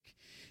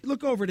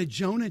Look over to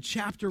Jonah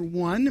chapter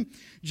 1.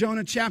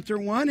 Jonah chapter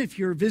 1, if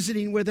you're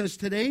visiting with us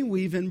today,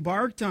 we've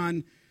embarked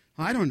on,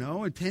 a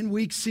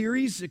 10-week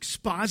series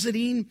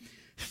expositing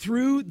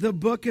through the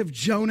book of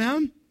Jonah.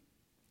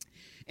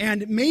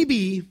 And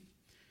maybe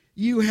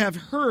you have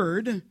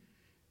heard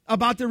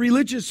about the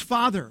religious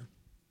father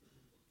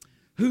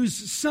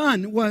whose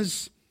son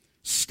was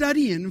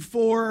studying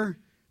for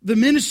the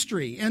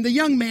ministry. And the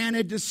young man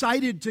had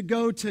decided to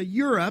go to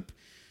Europe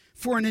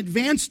for an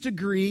advanced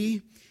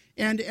degree.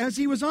 And as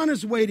he was on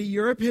his way to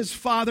Europe, his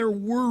father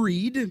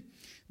worried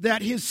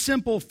that his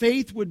simple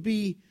faith would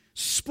be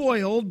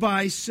spoiled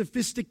by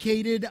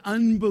sophisticated,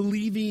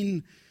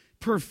 unbelieving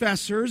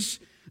professors.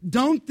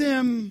 Don't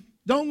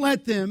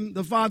let them,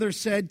 the father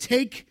said,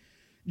 take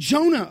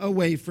Jonah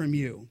away from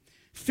you,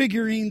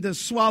 figuring the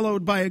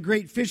swallowed by a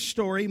great fish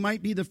story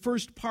might be the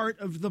first part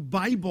of the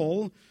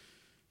Bible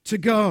to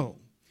go.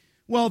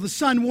 Well, the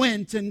son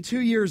went, and 2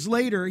 years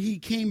later, he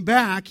came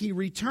back, he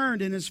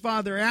returned, and his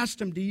father asked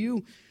him, do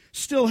you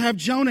still have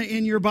Jonah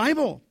in your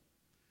Bible?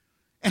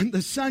 And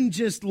the son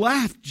just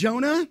laughed.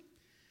 Jonah?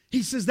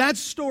 He says, that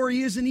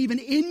story isn't even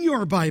in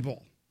your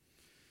Bible.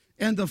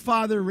 And the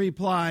father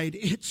replied,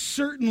 it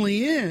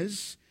certainly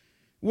is.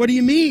 What do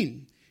you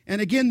mean? And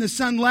again, the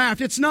son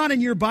laughed. It's not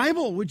in your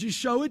Bible. Would you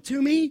show it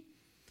to me?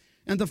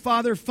 And the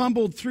father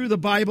fumbled through the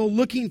Bible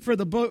looking for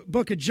the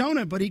book of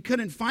Jonah, but he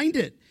couldn't find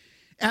it.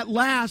 At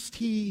last,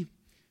 he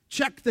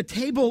checked the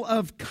table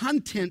of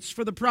contents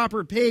for the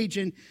proper page,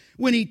 and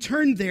when he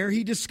turned there,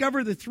 he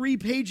discovered the 3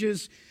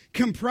 pages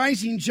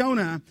comprising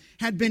Jonah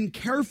had been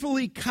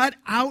carefully cut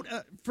out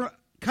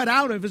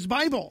of his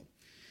Bible.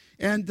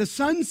 And the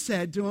son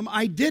said to him,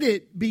 I did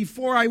it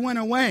before I went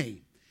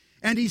away.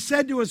 And he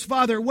said to his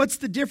father, what's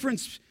the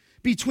difference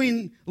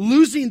between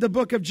losing the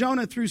book of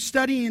Jonah through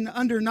studying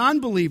under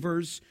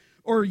non-believers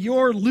or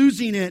you're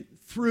losing it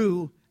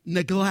through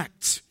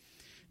neglect?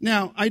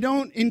 Now, I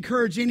don't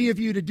encourage any of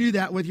you to do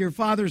that with your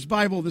father's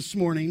Bible this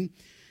morning,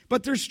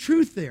 but there's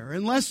truth there.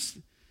 Unless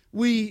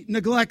we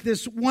neglect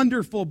this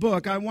wonderful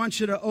book, I want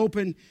you to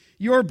open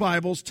your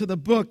Bibles to the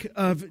book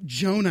of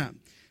Jonah.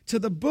 To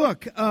the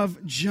book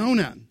of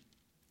Jonah.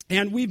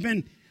 And we've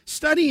been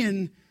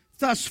studying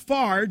thus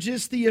far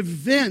just the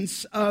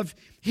events of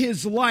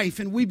his life.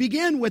 And we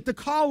begin with the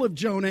call of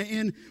Jonah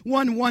in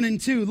 1:1 and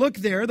 2. Look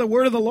there, the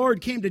word of the Lord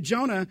came to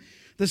Jonah,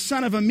 the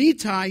son of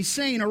Amittai,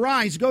 saying,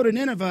 arise, go to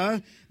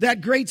Nineveh, that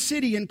great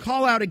city, and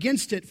call out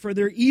against it, for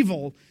their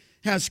evil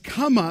has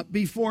come up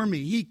before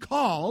me. He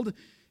called,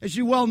 as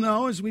you well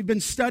know, as we've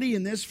been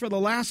studying this for the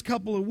last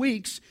couple of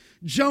weeks,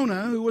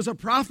 Jonah, who was a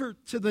prophet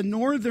to the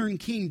northern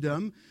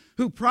kingdom,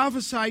 who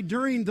prophesied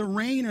during the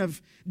reign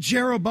of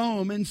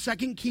Jeroboam in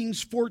 2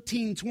 Kings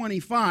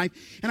 14:25.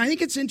 And I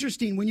think it's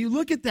interesting, when you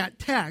look at that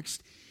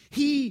text,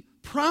 he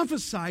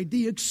prophesied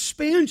the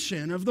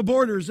expansion of the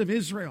borders of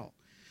Israel.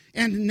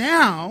 And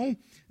now,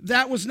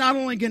 that was not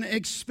only going to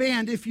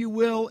expand, if you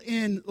will,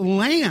 in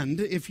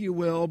land, if you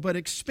will, but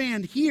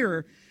expand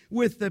here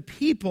with the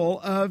people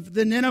of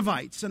the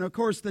Ninevites. And of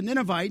course, the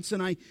Ninevites,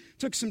 and I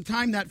took some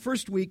time that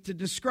first week to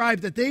describe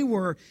that they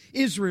were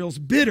Israel's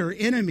bitter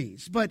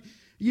enemies. But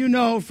you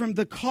know, from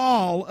the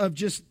call of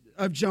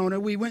Jonah,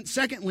 we went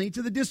secondly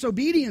to the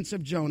disobedience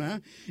of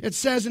Jonah. It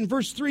says in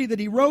verse 3 that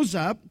he rose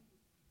up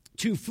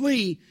to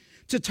flee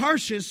to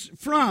Tarshish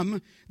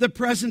from the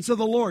presence of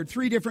the Lord.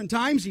 3 different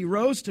times he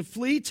rose to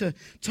flee to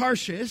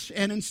Tarshish,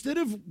 and instead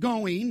of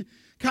going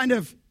kind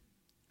of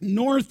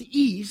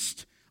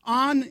northeast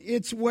on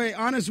his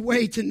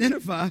way to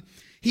Nineveh,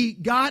 he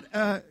got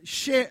a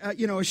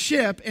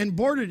ship and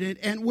boarded it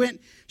and went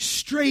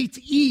straight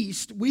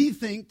east, we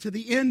think, to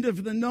the end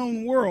of the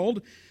known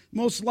world,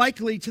 most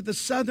likely to the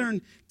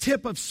southern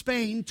tip of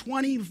Spain,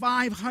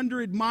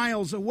 2,500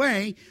 miles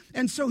away.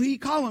 And so he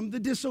called him the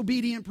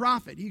disobedient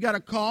prophet. You got a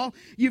call,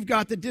 you've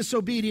got the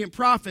disobedient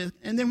prophet.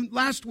 And then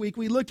last week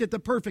we looked at the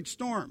perfect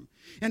storm.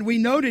 And we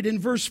noted in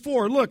verse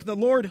 4, look, the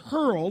Lord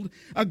hurled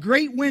a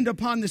great wind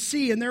upon the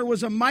sea, and there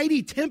was a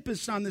mighty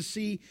tempest on the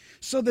sea,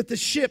 so that the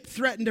ship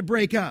threatened to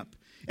break up.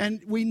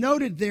 And we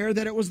noted there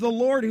that it was the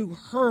Lord who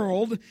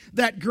hurled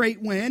that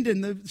great wind,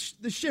 and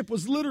the ship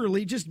was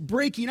literally just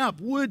breaking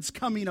up, wood's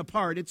coming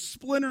apart. It's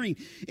splintering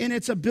in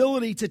its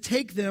ability to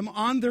take them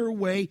on their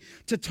way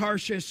to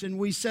Tarshish. And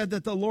we said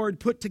that the Lord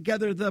put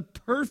together the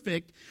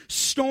perfect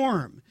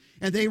storm.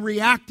 And they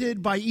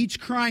reacted by each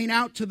crying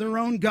out to their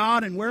own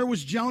God. And where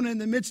was Jonah in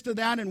the midst of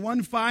that? In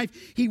 1:5,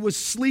 he was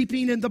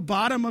sleeping in the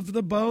bottom of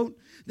the boat.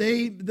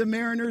 The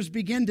mariners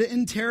begin to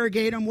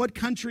interrogate him. What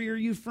country are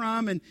you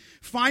from? And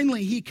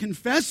finally, he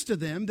confessed to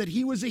them that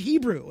he was a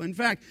Hebrew. In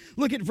fact,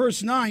 look at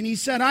verse 9. He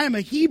said, I am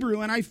a Hebrew,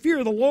 and I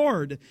fear the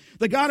Lord,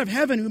 the God of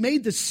heaven, who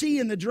made the sea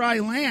and the dry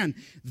land.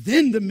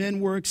 Then the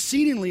men were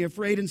exceedingly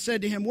afraid and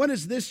said to him, what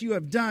is this you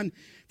have done?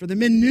 For the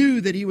men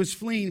knew that he was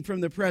fleeing from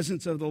the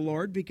presence of the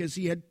Lord, because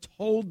he had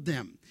told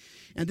them.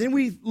 And then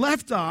we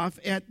left off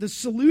at the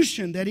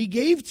solution that he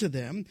gave to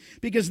them,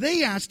 because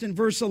they asked in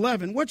verse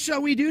 11, what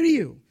shall we do to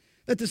you,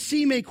 that the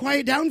sea may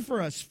quiet down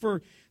for us?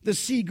 For the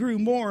sea grew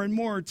more and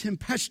more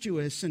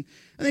tempestuous. And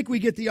I think we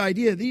get the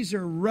idea. These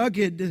are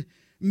rugged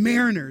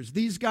mariners.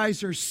 These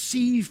guys are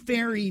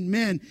seafaring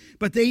men,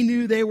 but they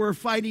knew they were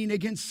fighting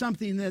against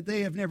something that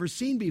they have never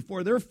seen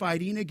before. They're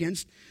fighting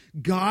against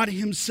God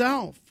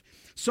himself.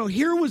 So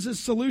here was a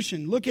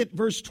solution. Look at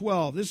verse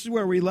 12. This is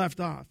where we left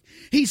off.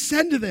 He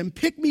said to them,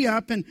 pick me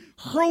up and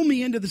hurl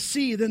me into the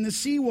sea. Then the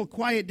sea will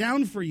quiet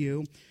down for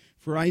you.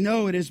 For I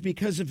know it is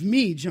because of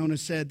me, Jonah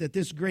said, that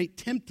this great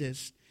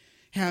tempest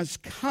has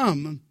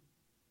come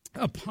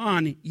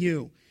upon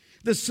you.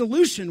 The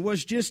solution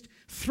was just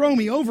throw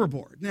me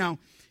overboard. Now,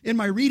 in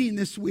my reading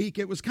this week,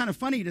 it was kind of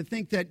funny to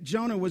think that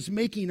Jonah was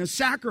making a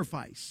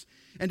sacrifice.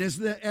 And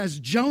as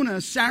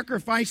Jonah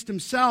sacrificed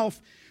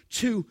himself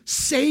to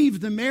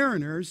save the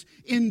mariners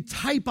in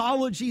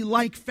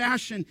typology-like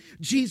fashion,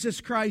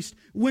 Jesus Christ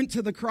went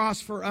to the cross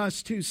for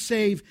us to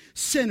save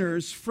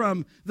sinners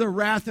from the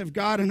wrath of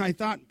God. And I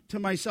thought to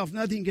myself,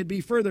 nothing could be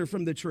further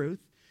from the truth.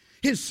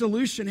 His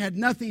solution had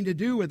nothing to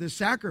do with his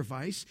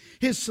sacrifice.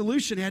 His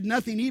solution had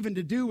nothing even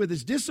to do with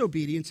his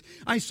disobedience.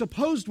 I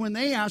supposed when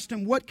they asked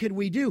him, what could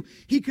we do?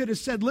 He could have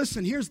said,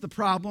 listen, here's the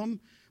problem.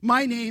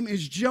 My name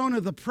is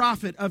Jonah the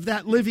prophet of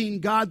that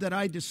living God that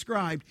I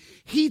described.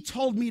 He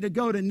told me to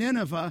go to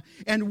Nineveh,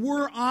 and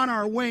we're on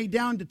our way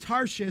down to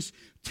Tarshish.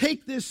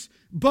 Take this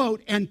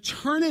boat and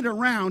turn it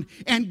around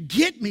and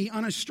get me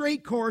on a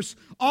straight course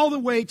all the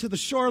way to the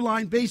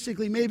shoreline,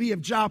 basically maybe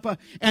of Joppa,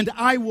 and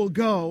I will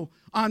go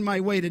on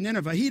my way to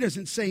Nineveh. He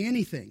doesn't say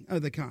anything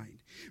of the kind.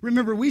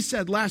 Remember, we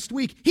said last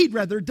week, he'd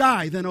rather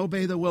die than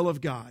obey the will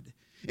of God.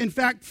 In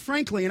fact,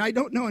 frankly, and I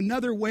don't know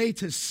another way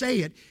to say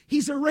it,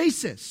 he's a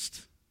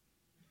racist.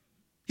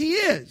 He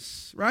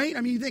is, right?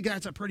 I mean, you think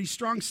that's a pretty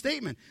strong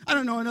statement. I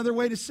don't know another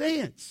way to say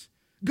it.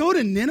 Go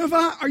to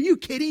Nineveh? Are you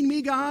kidding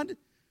me, God?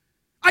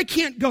 I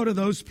can't go to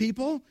those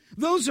people.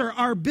 Those are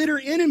our bitter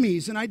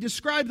enemies, and I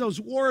described those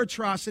war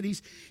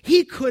atrocities.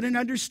 He couldn't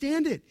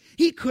understand it.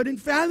 He couldn't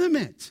fathom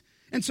it.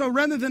 And so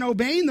rather than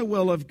obeying the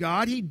will of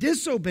God, he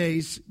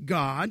disobeys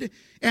God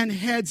and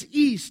heads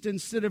east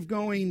instead of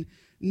going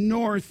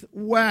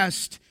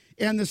northwest.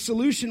 And the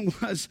solution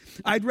was,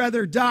 I'd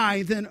rather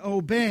die than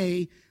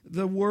obey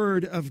the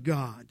word of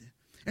God.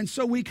 And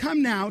so we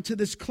come now to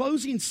this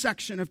closing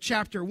section of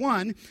chapter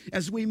 1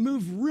 as we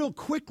move real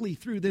quickly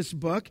through this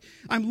book.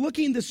 I'm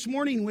looking this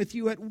morning with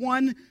you at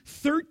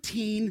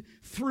 1:13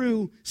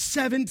 through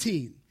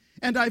 17.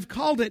 And I've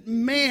called it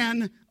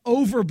Man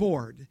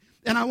Overboard.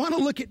 And I want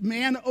to look at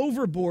man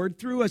overboard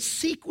through a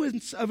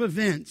sequence of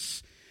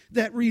events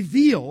that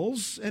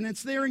reveals, and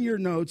it's there in your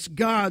notes,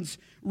 God's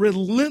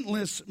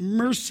relentless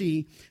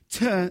mercy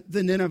to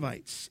the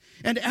Ninevites.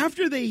 And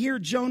after they hear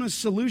Jonah's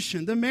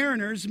solution, the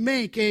mariners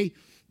make a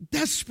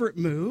desperate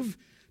move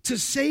to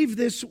save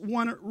this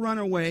one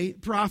runaway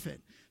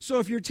prophet. So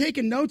if you're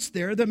taking notes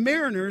there, the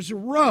mariners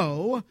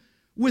row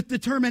with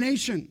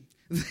determination.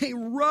 They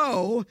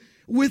row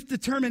with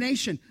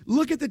determination.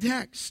 Look at the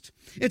text.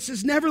 It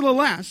says,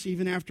 nevertheless,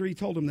 even after he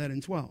told them that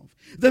in 12,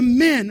 the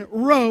men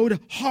rowed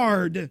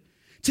hard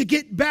to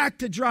get back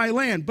to dry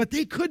land, but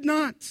they could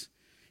not,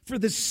 for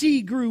the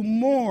sea grew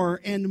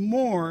more and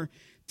more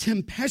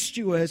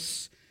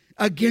tempestuous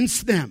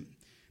against them.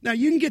 Now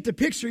you can get the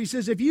picture. He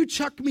says, if you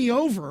chuck me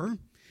over,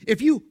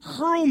 if you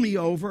hurl me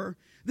over,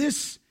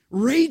 this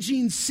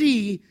raging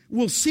sea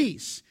will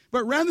cease.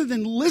 But rather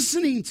than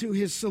listening to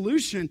his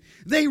solution,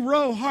 they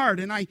row hard.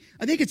 And I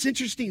think it's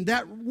interesting,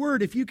 that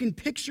word, if you can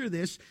picture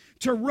this,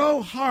 to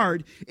row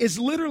hard is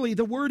literally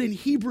the word in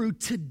Hebrew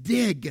to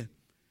dig.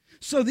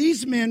 So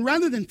these men,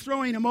 rather than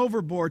throwing them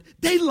overboard,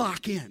 they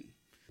lock in.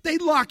 They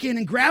lock in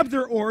and grab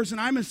their oars, and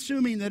I'm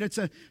assuming that it's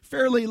a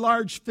fairly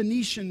large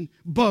Phoenician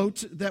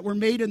boat that were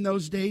made in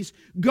those days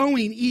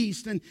going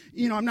east. And,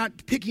 I'm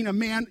not picking a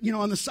man,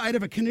 on the side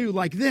of a canoe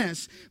like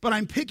this, but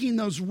I'm picking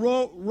those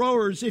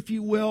rowers, if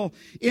you will,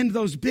 in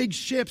those big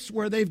ships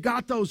where they've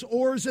got those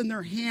oars in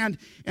their hand,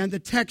 and the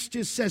text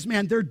just says,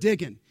 man, they're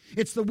digging.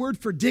 It's the word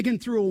for digging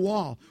through a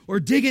wall or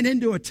digging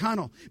into a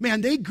tunnel. Man,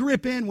 they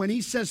grip in when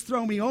he says,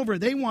 throw me over.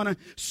 They want to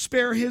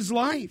spare his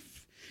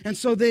life. And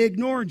so they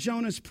ignore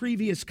Jonah's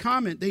previous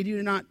comment. They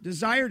do not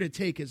desire to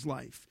take his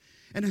life.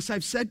 And as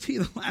I've said to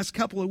you the last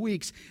couple of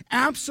weeks,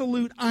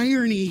 absolute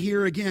irony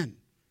here again.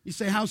 You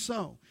say, how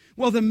so?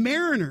 Well, the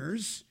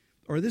mariners,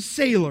 or the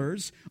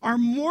sailors, are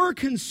more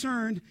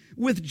concerned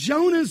with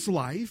Jonah's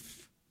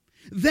life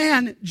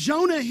than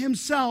Jonah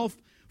himself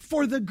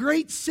for the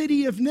great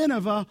city of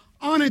Nineveh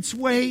on its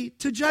way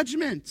to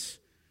judgment.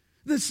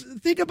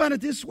 Think about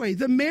it this way.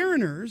 The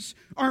mariners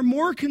are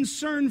more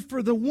concerned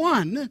for the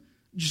one,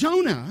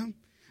 Jonah,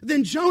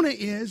 than Jonah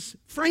is,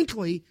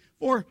 frankly,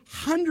 for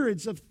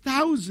hundreds of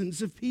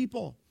thousands of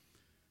people.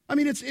 I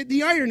mean,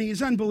 the irony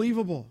is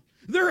unbelievable.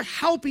 They're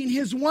helping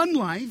his one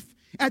life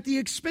at the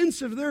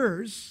expense of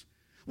theirs,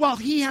 while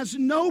he has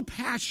no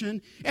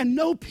passion and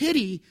no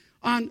pity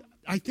on,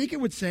 I think it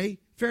would say,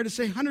 fair to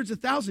say, hundreds of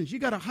thousands. You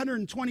got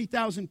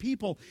 120,000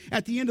 people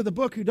at the end of the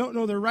book who don't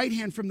know their right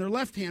hand from their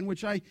left hand,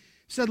 which I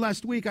said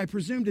last week I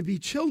presume to be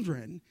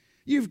children.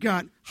 You've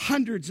got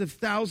hundreds of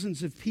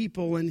thousands of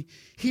people, and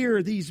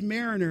here these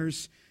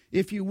mariners,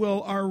 if you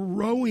will, are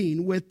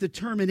rowing with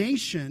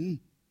determination,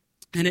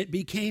 and it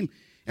became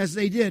as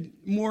they did,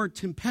 more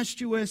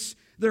tempestuous.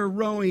 They're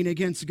rowing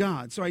against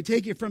God. So I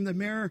take it from the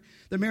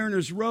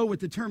mariners row with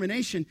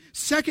determination.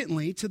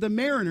 Secondly, to the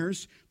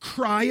mariners'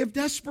 cry of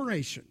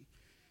desperation.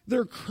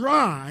 Their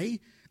cry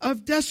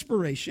of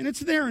desperation. It's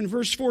there in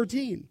verse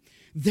 14.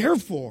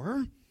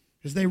 Therefore,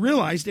 as they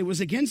realized it was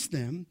against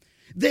them,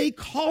 they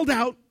called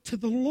out to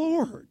the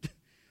Lord.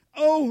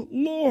 "O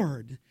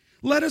Lord,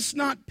 let us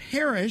not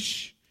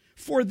perish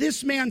for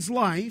this man's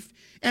life,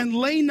 and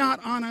lay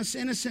not on us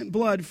innocent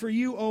blood, for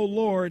you, O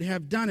Lord,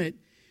 have done it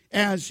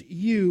as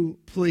you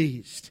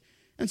pleased."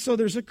 And so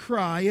there's a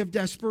cry of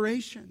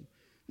desperation.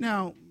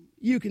 Now,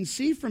 you can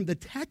see from the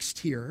text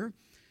here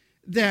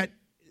that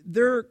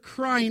they're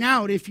crying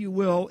out, if you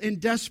will, in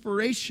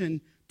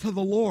desperation to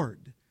the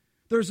Lord.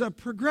 There's a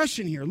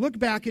progression here. Look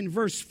back in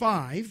verse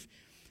 5.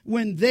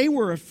 When they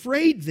were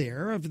afraid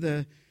there of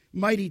the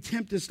mighty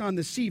tempest on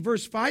the sea,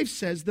 verse 5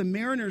 says, the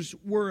mariners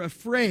were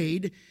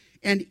afraid,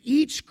 and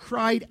each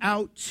cried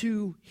out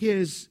to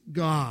his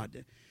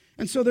God.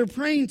 And so they're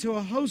praying to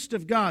a host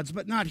of gods,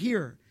 but not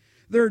here.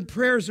 Their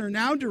prayers are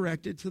now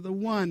directed to the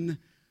one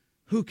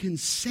who can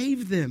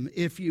save them,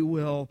 if you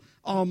will,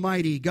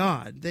 Almighty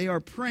God. They are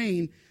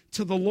praying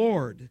to the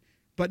Lord,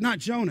 but not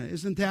Jonah.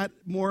 Isn't that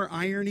more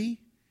irony?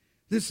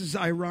 This is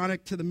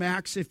ironic to the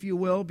max, if you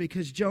will,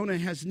 because Jonah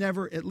has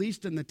never, at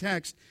least in the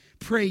text,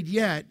 prayed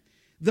yet,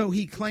 though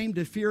he claimed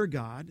to fear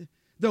God,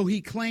 though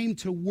he claimed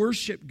to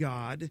worship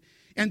God.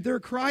 And their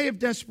cry of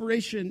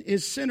desperation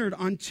is centered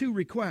on two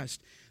requests.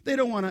 They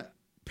don't want to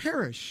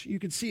perish. You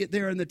can see it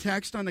there in the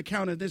text on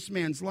account of this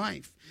man's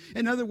life.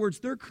 In other words,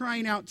 they're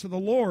crying out to the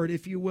Lord,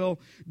 if you will,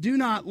 do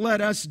not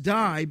let us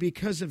die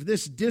because of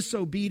this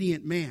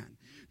disobedient man.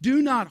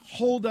 Do not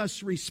hold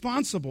us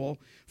responsible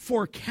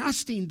for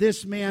casting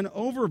this man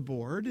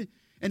overboard.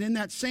 And in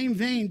that same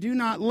vein, do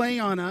not lay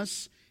on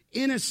us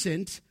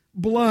innocent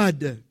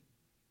blood.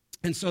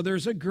 And so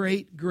there's a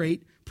great,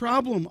 great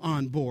problem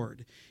on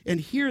board. And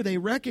here they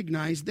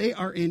recognize they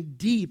are in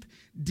deep,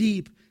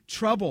 deep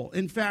trouble.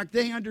 In fact,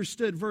 they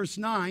understood verse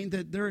 9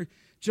 that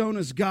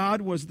Jonah's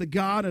God was the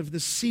God of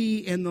the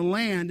sea and the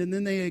land. And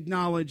then they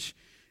acknowledge,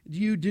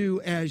 you do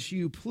as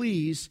you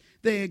please.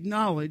 They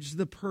acknowledge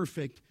the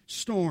perfect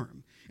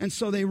storm. And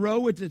so they row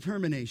with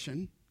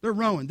determination. They're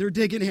rowing. They're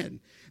digging in.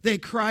 They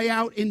cry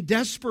out in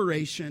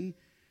desperation.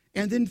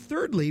 And then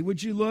thirdly,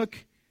 would you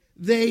look,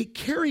 they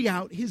carry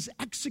out his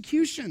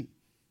execution.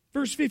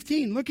 Verse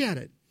 15, look at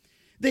it.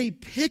 They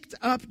picked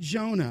up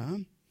Jonah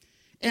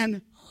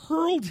and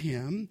hurled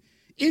him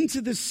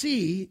into the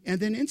sea, and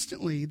then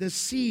instantly the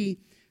sea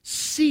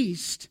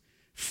ceased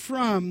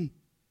from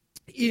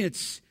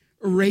its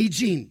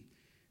raging.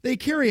 They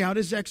carry out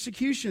his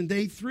execution.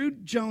 They threw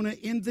Jonah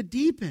in the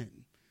deep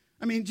end.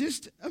 I mean,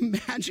 just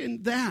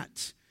imagine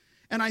that.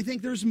 And I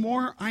think there's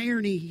more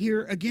irony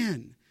here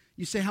again.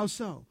 You say, how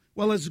so?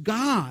 Well, as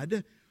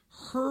God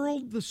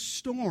hurled the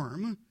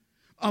storm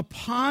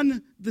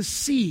upon the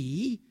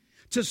sea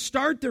to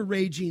start the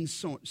raging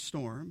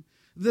storm,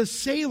 the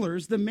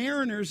sailors, the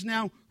mariners,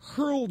 now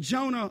hurl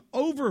Jonah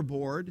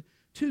overboard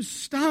to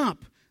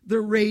stop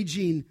the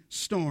raging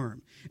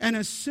storm. And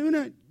as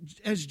soon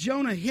as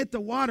Jonah hit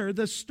the water,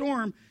 the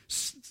storm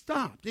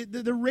stopped.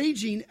 The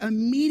raging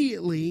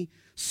immediately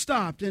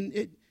stopped. And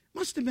it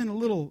must have been a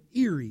little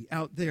eerie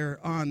out there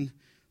on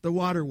the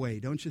waterway,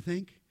 don't you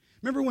think?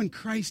 Remember when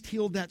Christ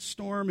healed that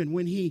storm, and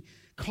when he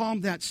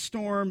calmed that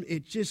storm,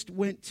 it just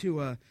went to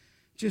a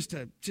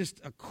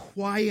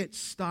quiet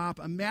stop.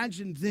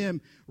 Imagine them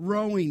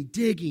rowing,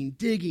 digging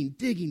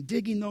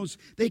those.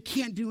 They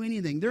can't do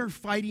anything. They're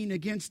fighting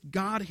against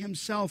God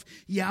himself,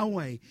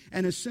 Yahweh.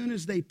 And as soon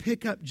as they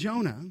pick up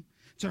Jonah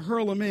to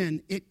hurl him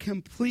in, it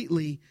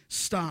completely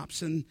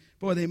stops. And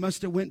boy, they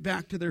must have went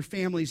back to their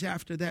families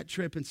after that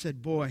trip and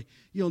said, boy,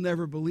 you'll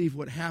never believe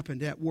what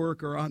happened at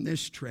work or on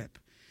this trip.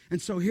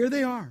 And so here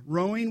they are,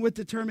 rowing with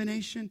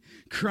determination,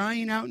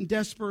 crying out in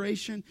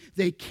desperation.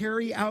 They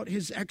carry out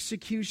his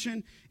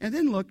execution. And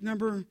then look,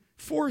 number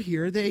 4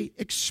 here, they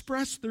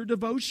express their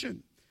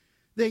devotion.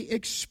 They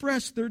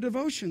express their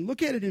devotion.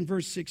 Look at it in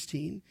verse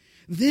 16.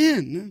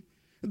 Then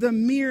the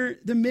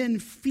men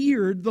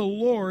feared the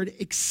Lord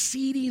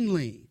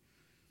exceedingly,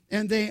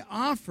 and they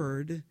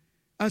offered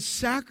a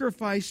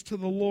sacrifice to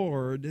the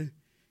Lord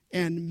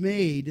and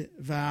made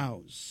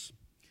vows.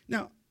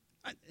 Now,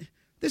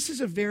 this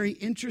is a very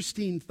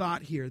interesting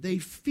thought here. They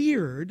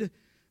feared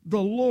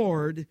the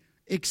Lord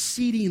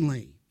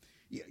exceedingly.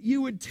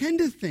 You would tend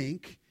to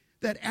think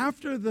that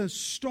after the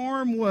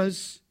storm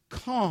was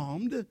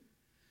calmed,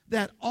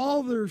 that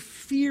all their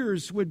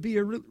fears would be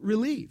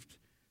relieved.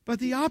 But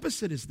the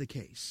opposite is the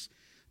case.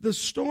 The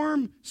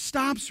storm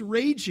stops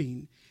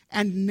raging,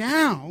 and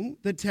now,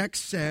 the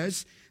text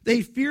says,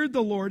 they feared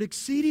the Lord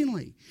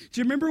exceedingly.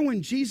 Do you remember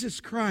when Jesus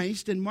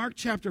Christ in Mark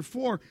chapter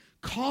 4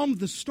 calmed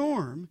the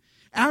storm?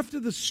 After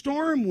the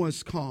storm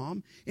was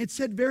calm, it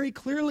said very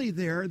clearly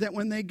there that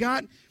when they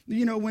got,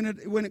 when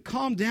it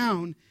calmed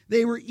down,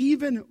 they were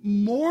even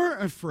more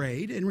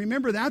afraid. And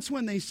remember, that's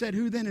when they said,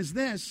 who then is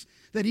this,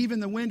 that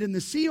even the wind and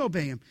the sea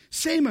obey him?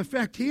 Same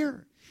effect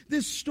here.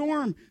 this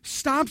storm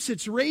stops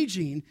its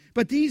raging,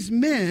 but these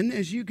men,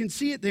 as you can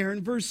see it there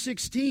in verse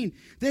 16,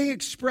 they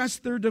express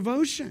their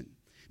devotion.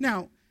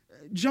 Now,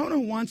 Jonah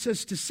wants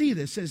us to see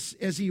this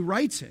as he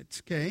writes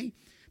it, okay?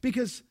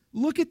 Because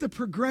look at the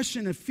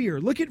progression of fear.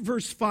 Look at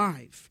verse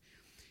 5.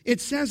 It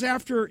says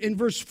in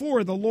verse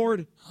 4, the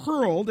Lord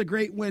hurled a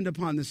great wind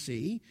upon the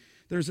sea.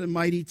 There's a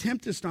mighty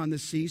tempest on the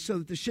sea so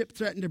that the ship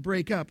threatened to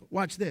break up.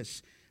 Watch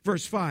this.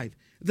 Verse 5.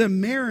 The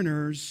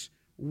mariners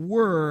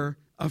were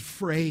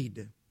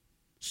afraid.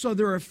 So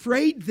they're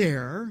afraid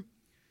there.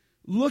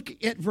 Look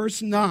at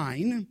verse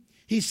 9.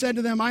 He said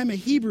to them, I'm a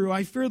Hebrew.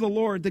 I fear the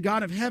Lord, the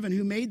God of heaven,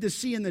 who made the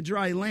sea and the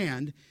dry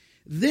land.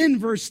 Then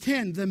verse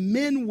 10, the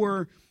men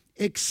were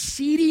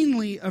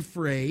exceedingly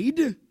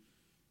afraid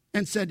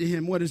and said to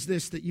him, what is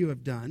this that you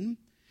have done?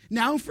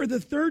 Now for the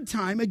third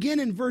time, again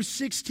in verse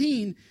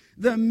 16,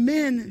 the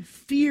men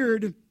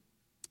feared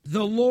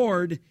the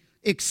Lord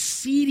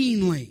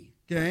exceedingly.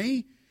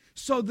 Okay?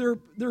 So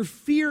their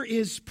fear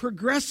is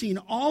progressing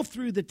all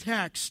through the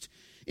text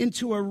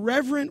into a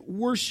reverent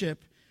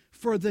worship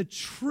for the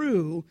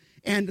true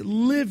and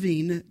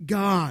living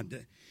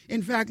God.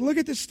 In fact, look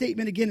at the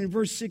statement again in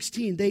verse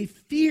 16. They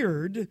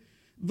feared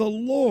the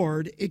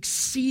Lord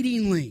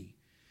exceedingly.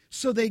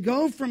 So they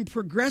go from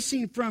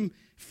progressing from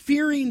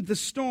fearing the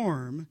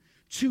storm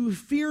to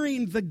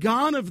fearing the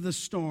God of the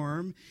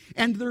storm,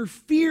 and their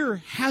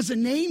fear has a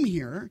name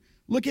here.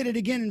 Look at it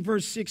again in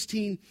verse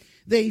 16.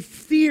 They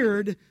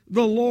feared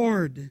the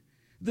Lord.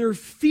 They're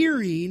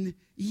fearing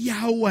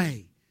Yahweh.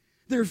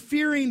 They're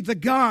fearing the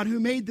God who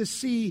made the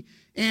sea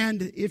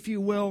and, if you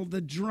will,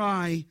 the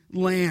dry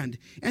land.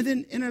 And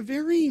then in a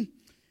very,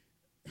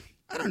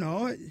 I don't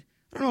know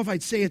if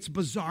I'd say it's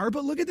bizarre,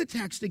 but look at the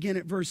text again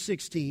at verse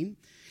 16.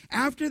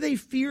 After they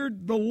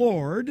feared the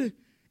Lord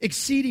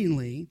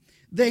exceedingly,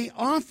 they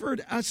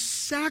offered a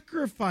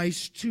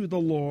sacrifice to the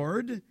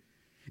Lord,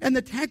 and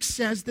the text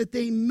says that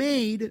they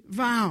made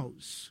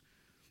vows.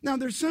 Now,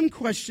 there's some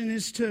question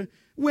as to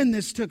when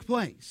this took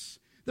place.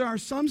 There are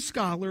some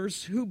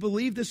scholars who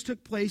believe this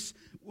took place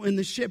when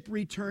the ship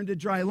returned to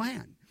dry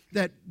land,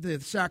 that the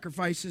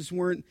sacrifices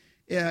weren't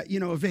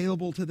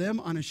available to them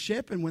on a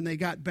ship, and when they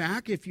got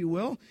back, if you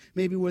will,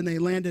 maybe when they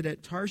landed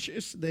at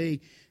Tarshish, they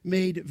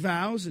made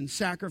vows and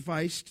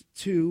sacrificed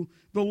to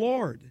the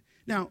Lord.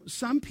 Now,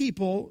 some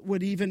people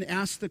would even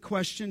ask the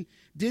question,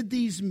 did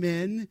these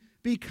men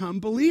become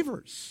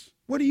believers?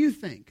 What do you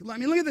think? I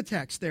mean, look at the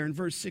text there in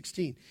verse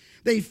 16.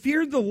 They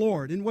feared the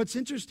Lord, and what's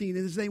interesting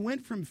is they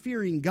went from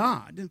fearing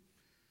God,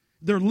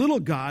 their little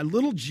God,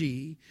 little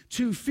g,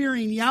 to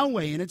fearing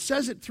Yahweh. And it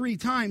says it 3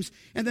 times.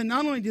 And then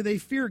not only do they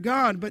fear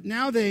God, but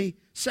now they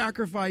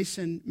sacrifice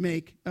and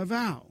make a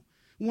vow.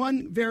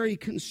 One very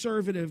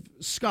conservative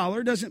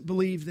scholar doesn't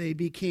believe they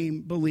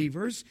became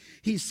believers.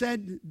 He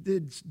said,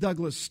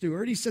 Douglas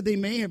Stewart, he said they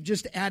may have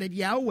just added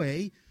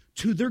Yahweh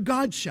to their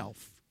God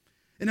shelf.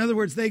 In other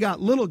words, they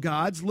got little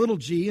gods, little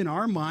g in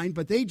our mind,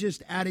 but they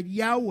just added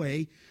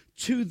Yahweh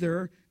to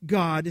their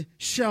God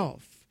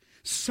shelf.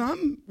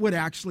 Some would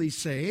actually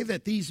say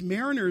that these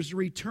mariners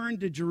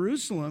returned to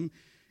Jerusalem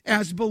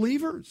as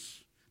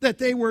believers, that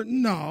they were,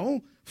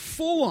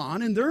 full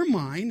on in their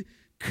mind,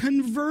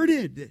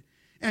 converted.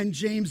 And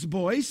James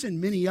Boyce and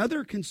many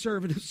other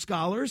conservative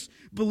scholars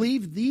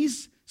believe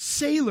these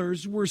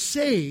sailors were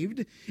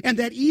saved, and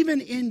that even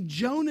in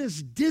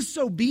Jonah's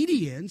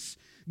disobedience,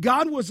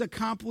 God was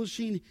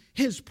accomplishing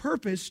his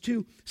purpose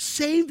to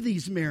save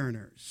these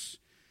mariners.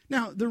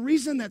 Now, the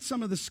reason that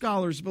some of the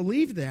scholars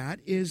believe that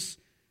is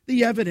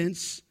the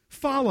evidence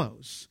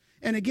follows.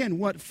 And again,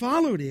 what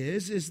followed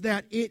is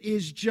that it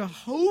is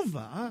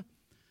Jehovah,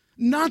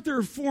 not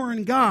their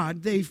foreign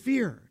god, they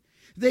fear.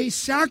 They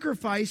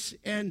sacrifice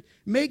and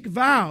make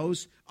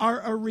vows are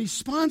a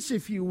response,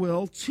 if you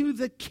will, to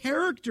the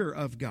character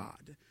of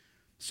God.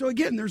 So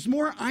again, there's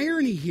more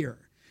irony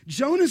here.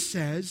 Jonah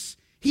says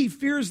he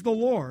fears the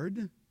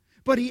Lord,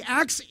 but he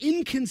acts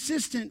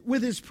inconsistent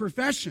with his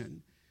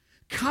profession,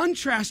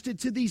 contrasted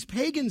to these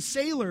pagan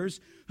sailors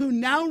who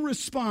now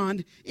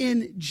respond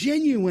in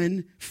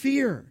genuine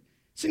fear.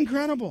 It's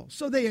incredible.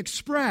 So they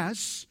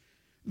express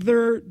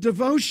their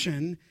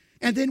devotion,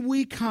 and then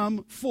we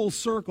come full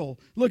circle.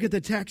 Look at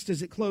the text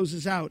as it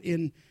closes out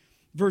in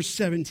verse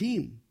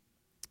 17.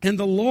 And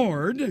the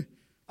Lord,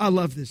 I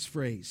love this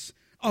phrase,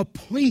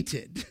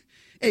 appointed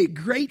a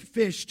great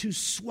fish to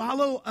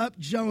swallow up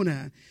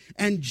Jonah,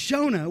 and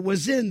Jonah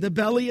was in the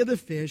belly of the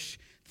fish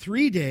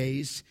 3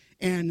 days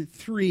and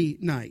 3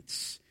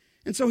 nights.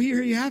 And so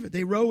here you have it.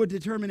 They row with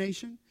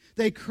determination.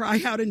 They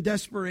cry out in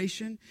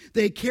desperation.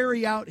 They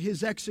carry out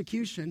his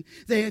execution.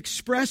 They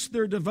express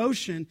their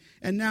devotion.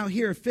 And now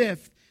here,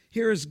 fifth,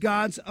 here is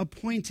God's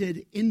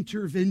appointed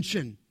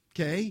intervention,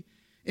 okay?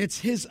 It's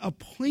his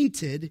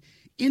appointed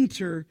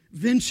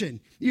intervention.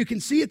 You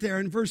can see it there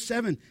in verse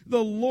 7.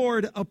 The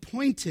Lord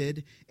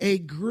appointed a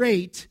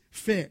great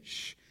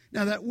fish.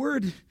 Now that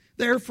word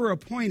there for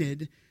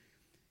appointed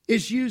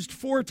is used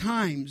 4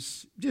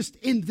 times just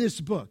in this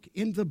book,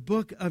 in the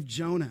book of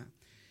Jonah.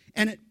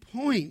 And it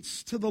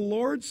points to the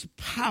Lord's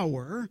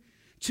power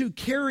to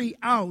carry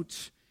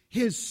out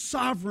his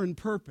sovereign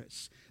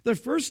purpose. The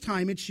first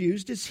time it's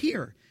used is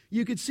here.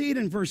 You could see it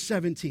in verse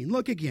 17.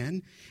 Look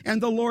again. And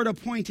the Lord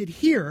appointed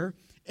here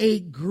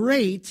a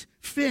great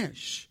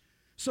fish.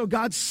 So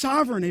God's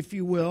sovereign, if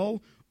you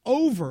will,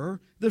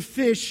 over the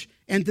fish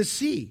and the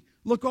sea.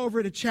 Look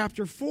over to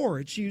chapter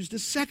 4. It's used a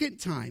second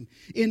time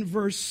in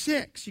verse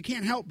 6. You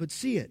can't help but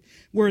see it.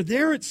 Where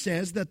there it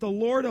says that the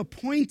Lord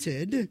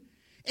appointed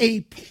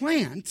a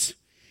plant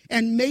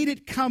and made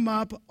it come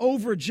up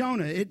over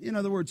Jonah. In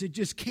other words, it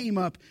just came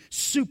up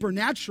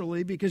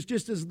supernaturally, because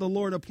just as the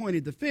Lord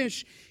appointed the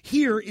fish,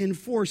 here in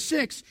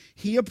 4:6,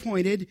 he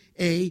appointed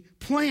a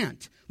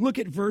plant. Look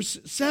at verse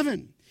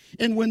 7.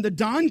 And when the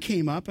dawn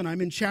came up, and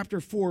I'm in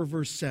chapter 4,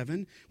 verse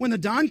 7, when the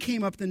dawn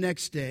came up the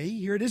next day,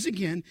 here it is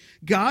again,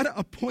 God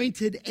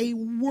appointed a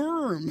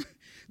worm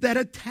that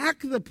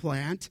attacked the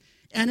plant,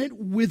 and it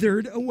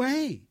withered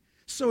away.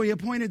 So he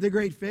appointed the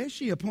great fish,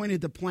 he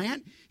appointed the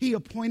plant, he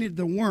appointed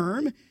the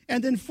worm.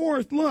 And then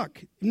fourth,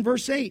 look, in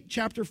verse 8,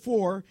 chapter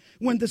 4,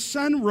 when the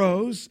sun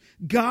rose,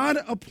 God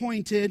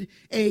appointed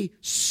a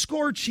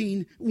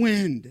scorching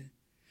wind.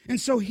 And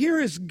so here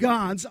is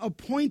God's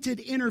appointed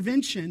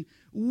intervention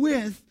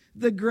with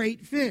the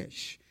great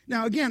fish.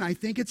 Now again, I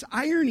think it's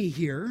irony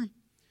here,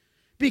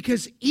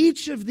 because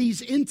each of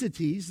these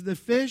entities, the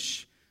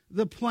fish,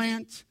 the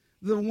plant,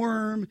 the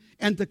worm,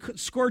 and the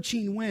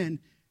scorching wind,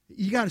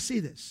 you got to see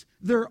this.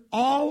 They're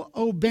all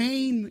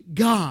obeying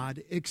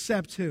God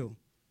except who?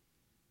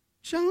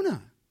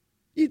 Jonah.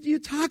 You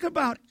talk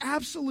about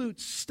absolute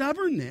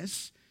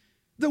stubbornness.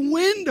 The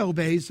wind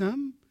obeys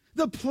him.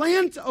 The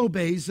plant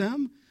obeys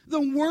him. The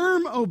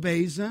worm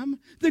obeys him.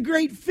 The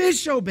great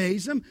fish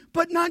obeys him,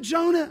 but not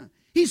Jonah.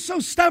 He's so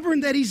stubborn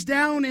that he's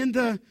down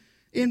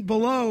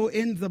below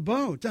in the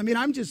boat. I mean,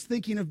 I'm just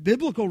thinking of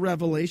biblical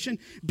revelation.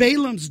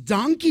 Balaam's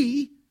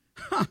donkey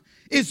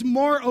is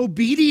more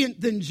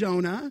obedient than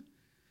Jonah.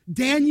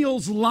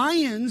 Daniel's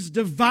lions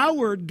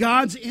devoured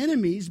God's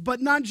enemies,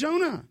 but not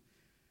Jonah.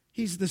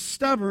 He's the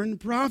stubborn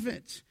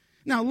prophet.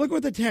 Now, look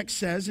what the text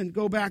says, and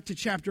go back to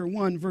chapter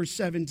 1, verse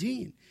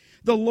 17.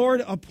 The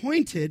Lord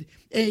appointed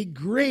a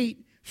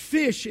great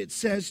fish, it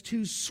says,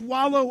 to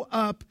swallow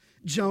up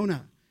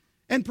Jonah.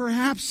 And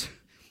perhaps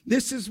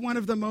this is one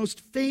of the most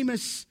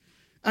famous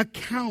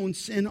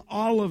accounts in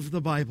all of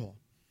the Bible.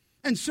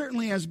 And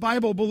certainly as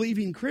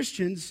Bible-believing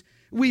Christians,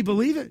 we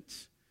believe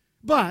it.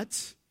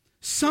 But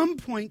some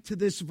point to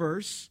this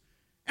verse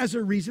as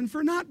a reason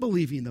for not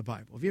believing the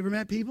Bible. Have you ever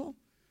met people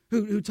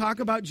who talk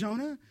about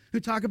Jonah? Who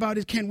talk about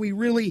it, can we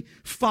really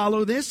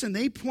follow this? And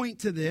they point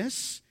to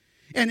this.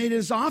 And it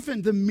is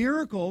often the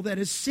miracle that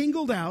is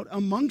singled out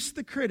amongst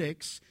the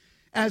critics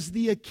as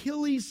the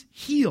Achilles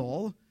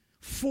heel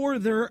for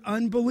their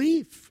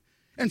unbelief.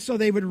 And so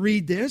they would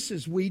read this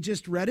as we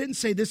just read it and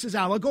say this is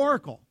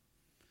allegorical.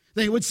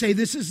 They would say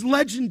this is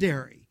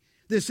legendary.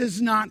 This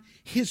is not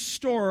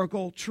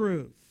historical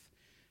truth.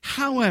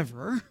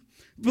 However,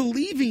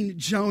 believing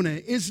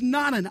Jonah is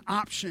not an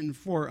option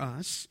for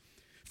us,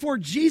 for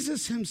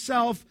Jesus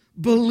himself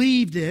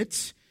believed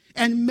it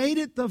and made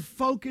it the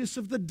focus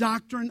of the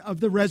doctrine of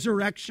the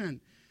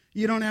resurrection.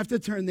 You don't have to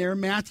turn there.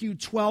 Matthew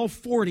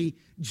 12:40,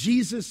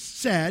 Jesus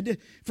said,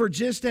 for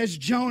just as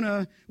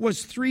Jonah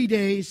was 3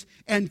 days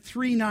and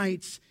 3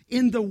 nights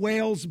in the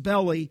whale's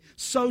belly,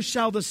 so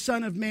shall the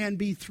Son of Man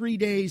be 3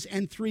 days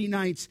and 3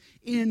 nights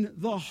in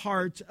the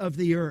heart of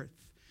the earth.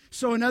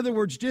 So in other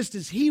words, just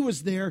as he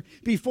was there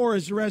before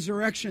his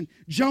resurrection,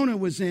 Jonah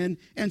was in,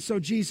 and so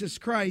Jesus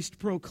Christ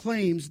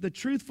proclaims the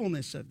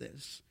truthfulness of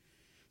this.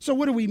 So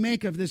what do we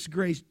make of this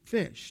great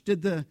fish?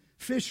 Did the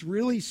fish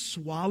really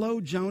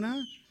swallow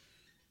Jonah?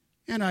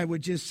 And I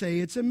would just say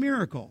it's a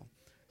miracle.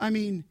 I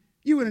mean,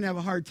 you wouldn't have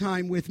a hard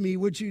time with me,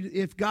 would you,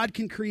 if God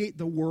can create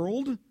the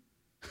world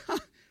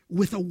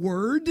with a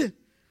word?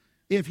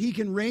 If he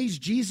can raise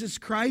Jesus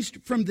Christ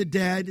from the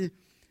dead,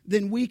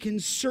 then we can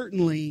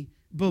certainly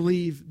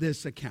believe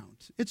this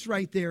account. It's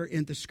right there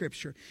in the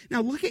scripture.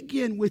 Now look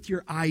again with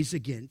your eyes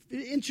again.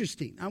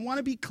 Interesting. I want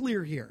to be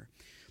clear here.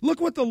 Look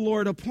what the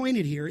Lord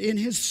appointed here in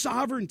his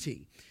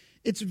sovereignty.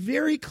 It's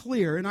very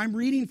clear, and I'm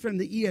reading from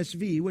the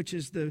ESV, which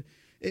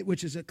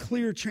is a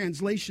clear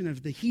translation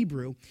of the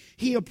Hebrew.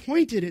 He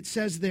appointed, it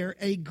says there,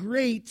 a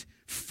great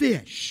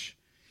fish.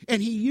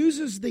 And he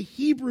uses the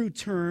Hebrew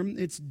term,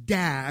 it's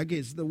dag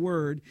is the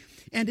word,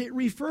 and it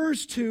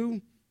refers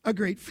to a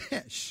great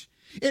fish.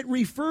 It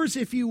refers,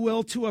 if you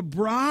will, to a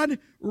broad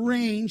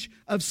range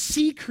of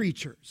sea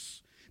creatures.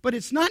 But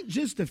it's not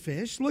just a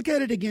fish. Look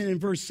at it again in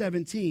verse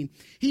 17.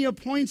 He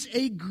appoints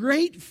a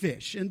great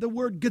fish, and the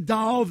word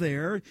gadal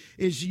there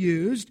is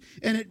used,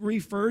 and it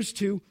refers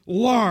to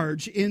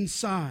large in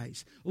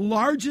size,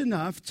 large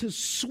enough to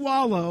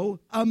swallow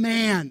a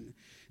man.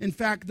 In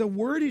fact, the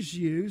word is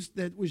used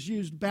that was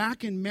used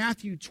back in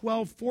Matthew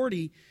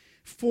 12:40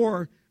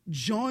 for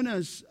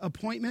Jonah's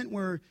appointment,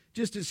 where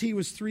just as he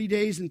was 3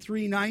 days and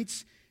 3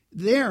 nights,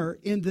 there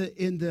in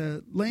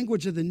the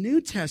language of the New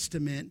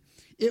Testament,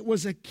 it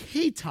was a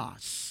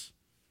katos.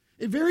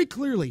 Very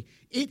clearly,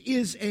 it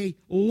is a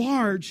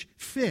large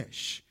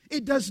fish.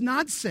 It does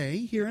not say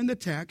here in the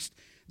text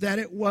that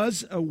it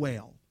was a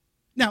whale.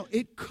 Now,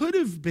 it could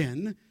have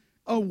been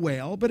a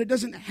whale, but it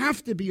doesn't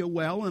have to be a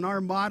whale in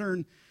our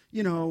modern,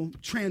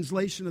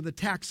 translation of the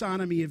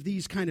taxonomy of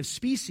these kind of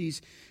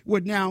species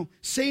would now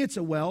say it's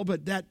a whale,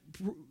 but that,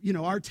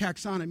 our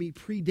taxonomy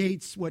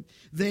predates what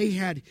they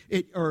had,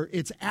 or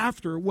it's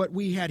after what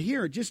we had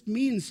here. It just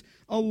means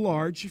a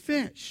large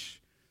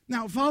fish.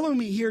 Now, follow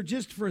me here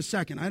just for a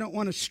second. I don't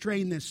want to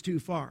strain this too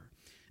far,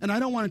 and I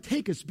don't want to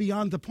take us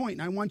beyond the point,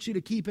 and I want you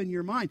to keep in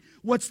your mind,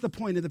 what's the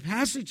point of the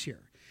passage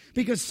here?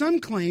 Because some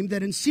claim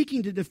that in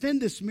seeking to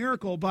defend this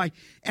miracle by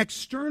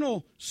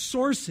external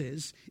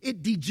sources,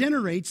 it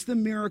degenerates the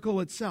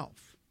miracle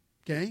itself.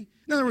 Okay?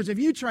 In other words, if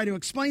you try to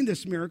explain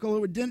this miracle, it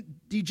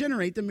would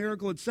degenerate the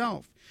miracle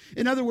itself.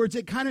 In other words,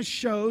 it kind of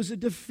shows a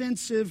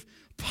defensive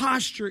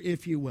posture,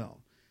 if you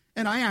will.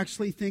 And I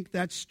actually think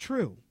that's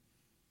true.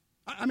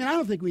 I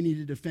don't think we need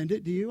to defend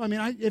it, do you?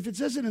 If it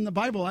says it in the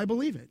Bible, I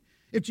believe it.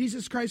 If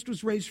Jesus Christ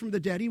was raised from the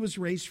dead, he was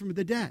raised from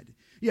the dead.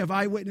 You have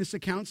eyewitness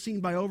accounts seen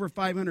by over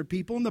 500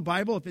 people in the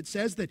Bible. If it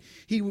says that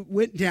he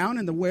went down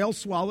and the whale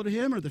swallowed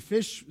him or the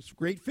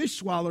great fish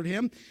swallowed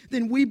him,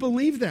 then we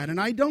believe that. And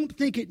I don't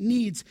think it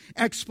needs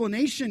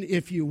explanation,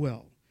 if you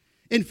will.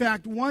 In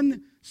fact,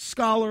 one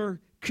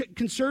scholar,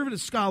 conservative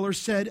scholar,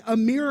 said a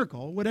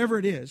miracle, whatever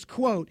it is,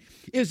 quote,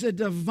 is a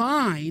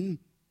divine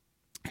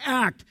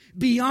act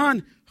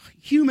beyond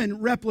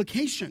human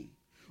replication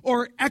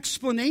or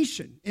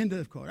explanation, end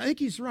of quote. I think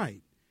he's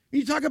right. When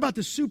you talk about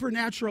the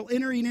supernatural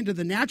entering into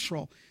the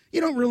natural,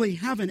 you don't really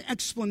have an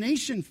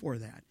explanation for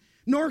that,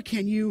 nor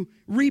can you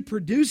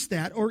reproduce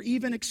that or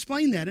even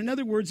explain that. In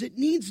other words, it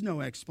needs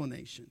no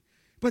explanation.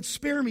 But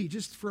spare me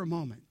just for a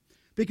moment,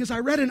 because I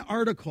read an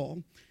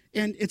article,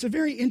 and it's a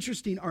very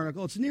interesting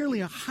article. It's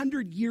nearly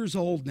 100 years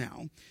old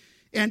now,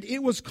 and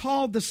it was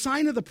called The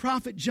Sign of the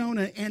Prophet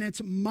Jonah and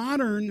Its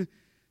Modern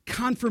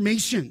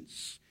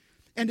Confirmations.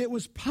 And it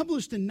was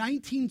published in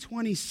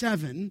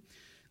 1927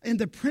 in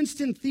the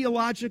Princeton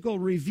Theological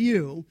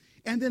Review,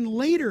 and then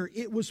later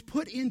it was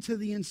put into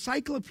the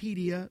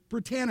Encyclopedia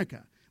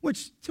Britannica,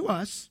 which to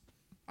us,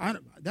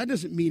 that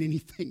doesn't mean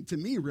anything to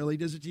me, really,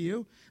 does it to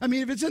you?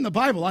 If it's in the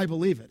Bible, I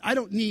believe it. I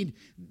don't need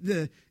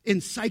the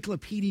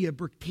Encyclopedia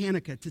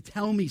Britannica to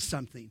tell me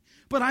something,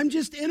 but I'm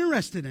just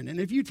interested in it. And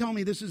if you tell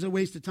me this is a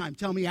waste of time,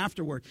 tell me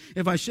afterward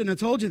if I shouldn't have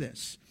told you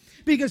this.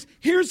 Because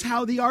here's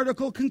how the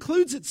article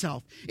concludes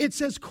itself. It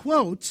says,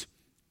 quote,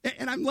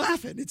 and I'm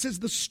laughing, it says,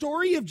 the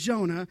story of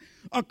Jonah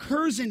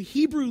occurs in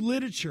Hebrew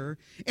literature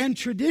and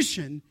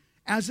tradition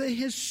as a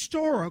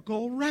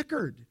historical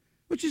record,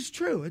 which is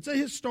true. It's a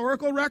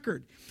historical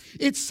record.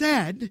 It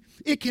said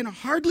it can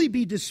hardly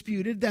be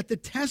disputed that the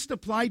tests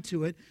applied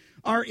to it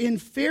are in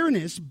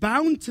fairness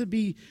bound to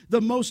be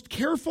the most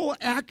careful,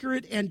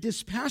 accurate, and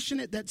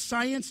dispassionate that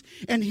science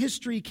and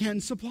history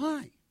can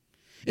supply.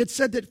 It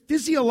said that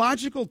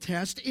physiological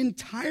tests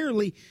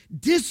entirely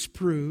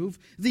disprove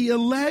the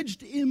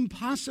alleged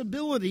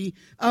impossibility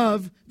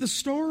of the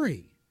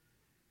story.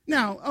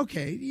 Now,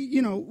 okay,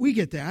 we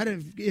get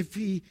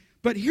that.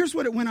 But here's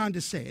what it went on to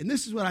say, and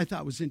this is what I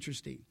thought was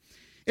interesting.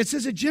 It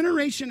says a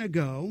generation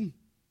ago,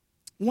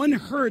 one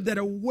heard that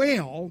a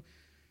whale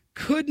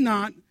could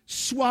not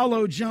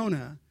swallow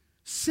Jonah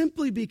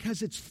simply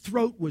because its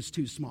throat was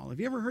too small. Have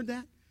you ever heard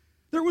that?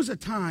 There was a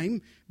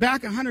time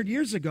back 100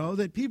 years ago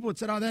that people had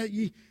said,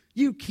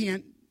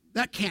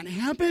 that can't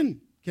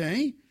happen,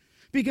 okay?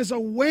 Because a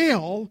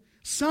whale,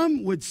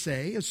 some would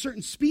say, a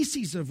certain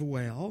species of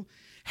whale,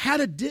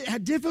 had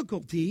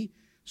difficulty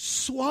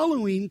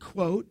swallowing,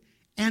 quote,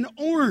 an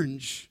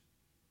orange,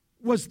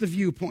 was the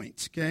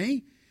viewpoint,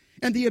 okay?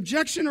 And the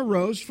objection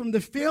arose from the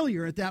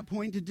failure at that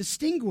point to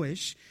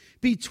distinguish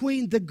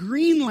between the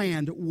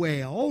Greenland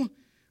whale,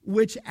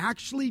 which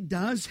actually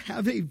does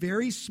have a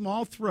very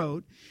small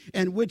throat,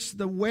 and which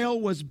the whale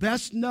was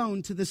best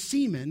known to the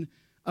seamen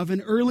of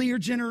an earlier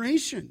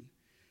generation.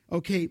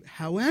 Okay,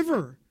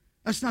 however,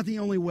 that's not the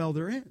only whale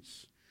there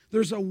is.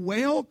 There's a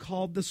whale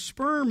called the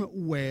sperm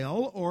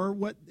whale, or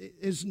what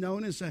is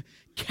known as a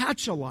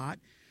cachalot,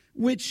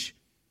 which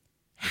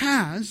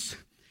has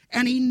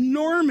an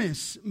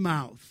enormous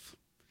mouth,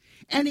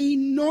 an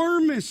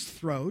enormous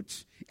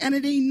throat, and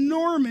an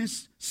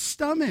enormous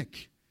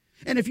stomach.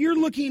 And if you're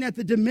looking at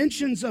the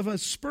dimensions of a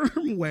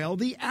sperm whale,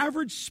 the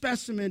average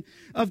specimen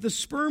of the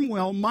sperm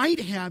whale might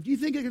have, do you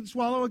think it can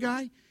swallow a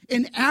guy?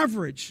 An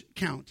average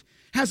count,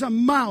 has a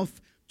mouth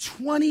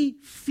 20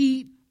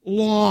 feet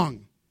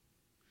long,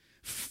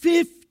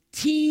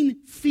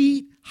 15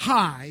 feet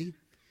high,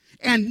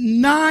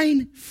 and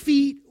 9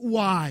 feet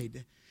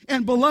wide.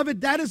 And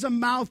beloved, that is a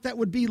mouth that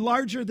would be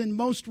larger than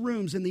most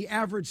rooms in the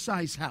average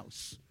size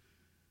house.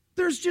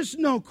 There's just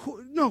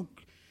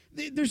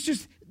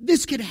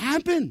this could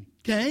happen,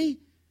 okay?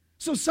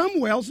 So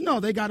some whales, no,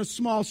 they got a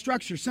small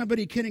structure.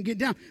 Somebody couldn't get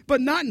down. But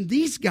not in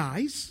these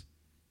guys.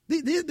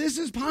 This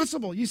is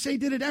possible. You say,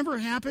 did it ever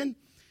happen?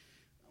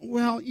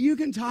 Well, you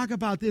can talk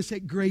about this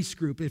at Grace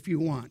Group if you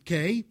want,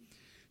 okay?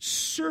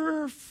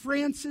 Sir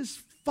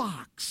Francis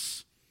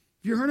Fox,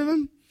 have you heard of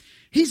him?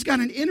 he's got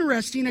an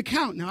interesting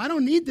account. Now, I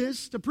don't need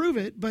this to prove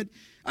it, but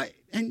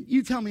and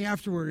you tell me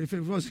afterward if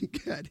it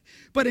wasn't good.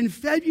 But in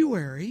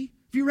February,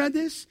 have you read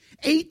this?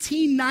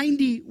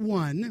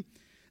 1891,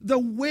 the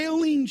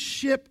whaling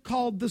ship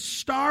called the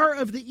Star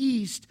of the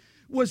East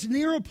was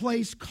near a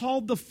place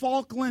called the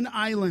Falkland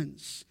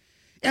Islands.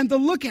 And the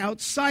lookout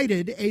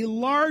sighted a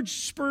large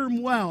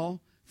sperm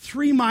whale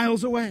 3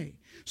 miles away.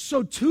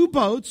 So 2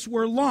 boats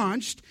were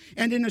launched,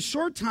 and in a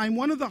short time,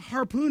 one of the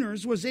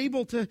harpooners was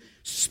able to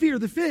spear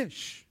the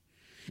fish.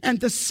 And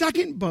the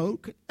second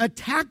boat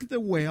attacked the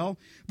whale,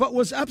 but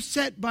was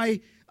upset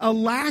by a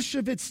lash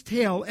of its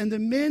tail, and the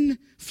men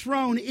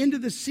thrown into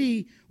the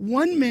sea.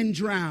 One man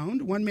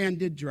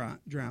did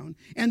drown,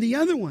 and the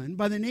other one,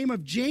 by the name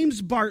of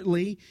James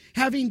Bartley,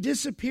 having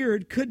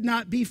disappeared, could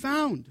not be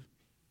found.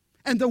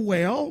 And the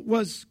whale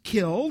was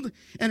killed,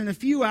 and in a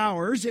few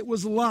hours it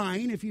was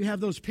lying, if you have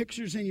those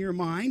pictures in your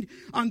mind,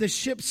 on the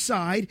ship's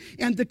side,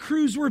 and the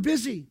crews were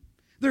busy.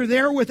 They're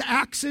there with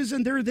axes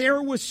and they're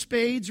there with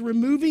spades,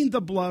 removing the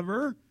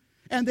blubber,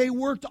 and they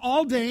worked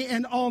all day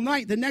and all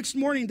night. The next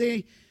morning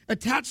they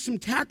attached some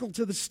tackle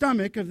to the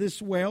stomach of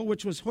this whale,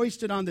 which was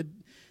hoisted on the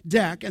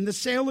deck, and the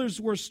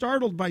sailors were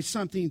startled by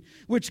something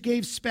which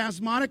gave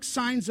spasmodic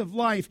signs of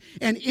life,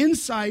 and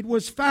inside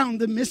was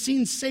found the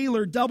missing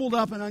sailor doubled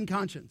up and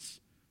unconscious.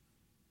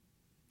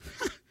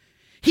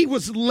 He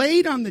was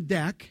laid on the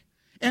deck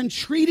and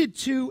treated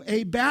to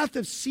a bath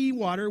of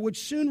seawater,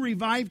 which soon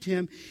revived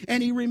him,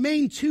 and he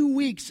remained 2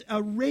 weeks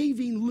a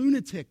raving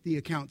lunatic, the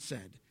account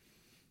said.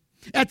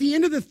 At the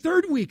end of the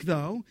 3rd week,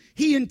 though,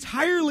 he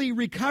entirely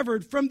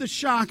recovered from the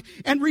shock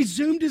and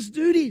resumed his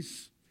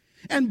duties.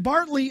 And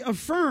Bartley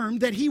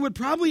affirmed that he would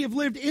probably have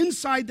lived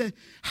inside the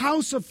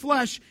house of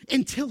flesh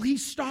until he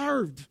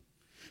starved,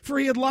 for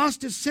he had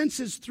lost his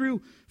senses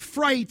through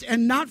fright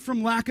and not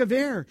from lack of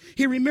air.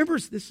 He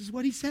remembers, this is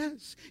what he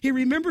says, he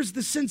remembers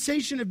the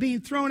sensation of being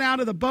thrown out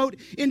of the boat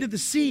into the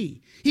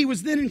sea. He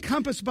was then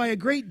encompassed by a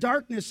great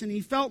darkness, and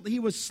he felt he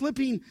was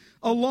slipping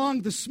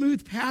along the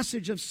smooth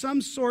passage of some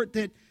sort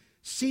that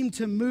seemed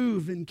to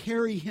move and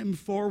carry him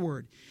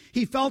forward.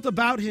 He felt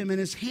about him, and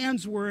his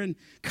hands were in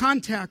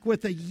contact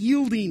with a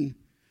yielding,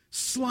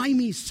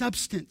 slimy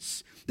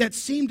substance that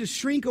seemed to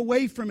shrink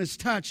away from his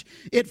touch.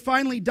 It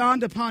finally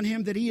dawned upon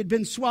him that he had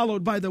been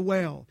swallowed by the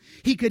whale.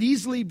 He could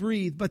easily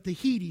breathe, but the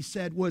heat, he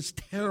said, was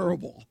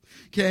terrible.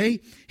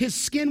 Okay? His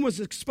skin was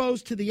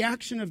exposed to the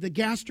action of the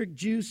gastric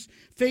juice.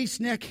 Face,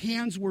 neck,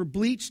 hands were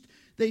bleached,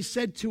 they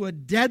said, to a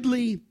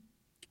deadly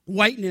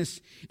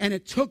whiteness, and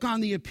it took on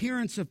the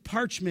appearance of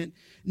parchment.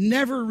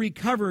 Never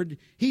recovered,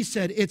 he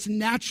said, its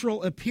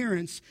natural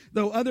appearance,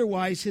 though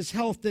otherwise his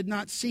health did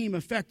not seem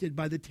affected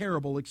by the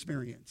terrible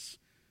experience.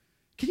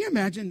 Can you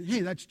imagine?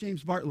 Hey, that's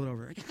James Bartlett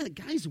over. God, the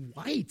guy's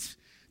white.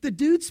 The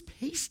dude's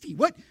pasty.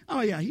 What?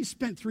 Oh yeah, he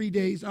spent 3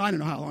 days. I don't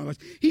know how long it was.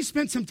 He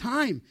spent some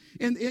time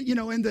in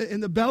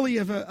the belly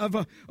of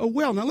a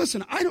whale. Now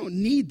listen, I don't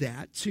need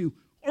that to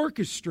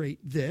orchestrate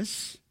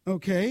this.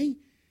 Okay,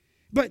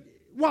 but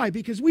why?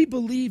 Because we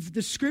believe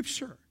the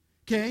Scripture.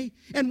 Okay,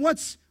 and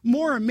what's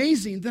more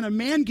amazing than a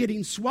man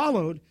getting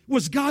swallowed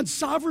was God's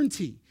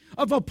sovereignty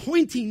of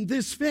appointing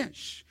this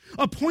fish.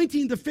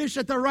 Appointing the fish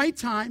at the right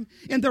time,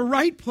 in the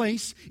right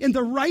place, in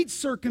the right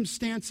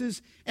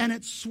circumstances, and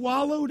it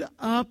swallowed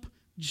up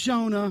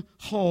Jonah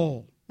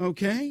whole.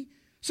 Okay?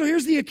 So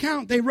here's the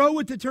account. They row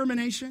with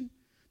determination.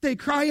 They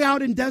cry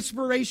out in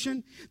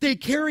desperation. They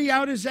carry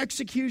out his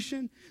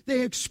execution.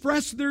 They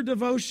express their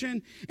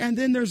devotion. And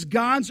then there's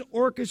God's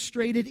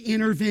orchestrated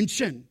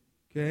intervention.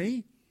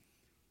 Okay?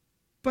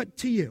 But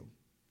to you,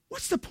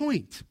 what's the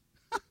point?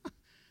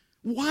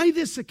 Why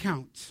this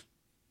account?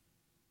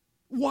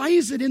 Why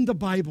is it in the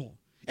Bible?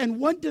 And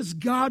what does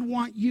God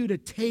want you to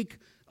take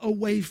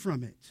away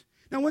from it?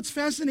 Now, what's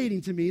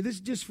fascinating to me, this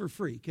is just for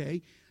free,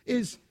 okay,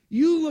 is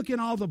you look in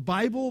all the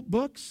Bible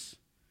books,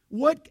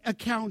 what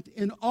account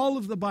in all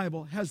of the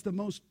Bible has the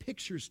most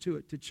pictures to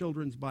it to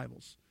children's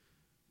Bibles?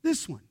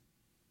 This one.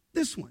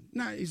 This one.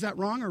 Now, is that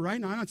wrong or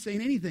right? No, I'm not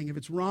saying anything if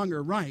it's wrong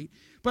or right.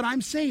 But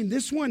I'm saying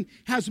this one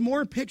has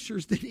more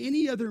pictures than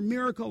any other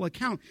miracle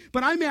account.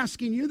 But I'm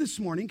asking you this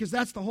morning, because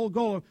that's the whole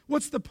goal of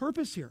what's the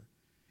purpose here?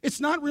 It's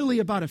not really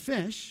about a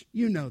fish.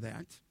 You know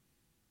that.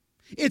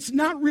 It's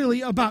not really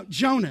about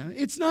Jonah.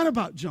 It's not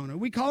about Jonah.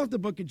 We call it the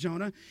book of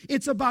Jonah.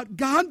 It's about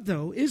God,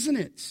 though, isn't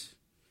it?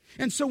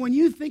 And so when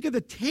you think of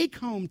the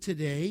take-home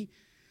today,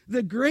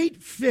 the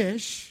great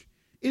fish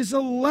is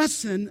a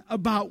lesson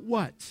about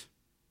what?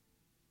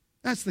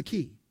 That's the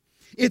key.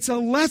 It's a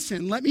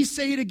lesson, let me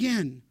say it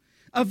again,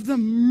 of the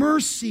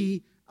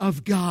mercy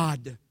of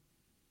God.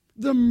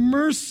 The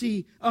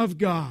mercy of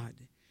God.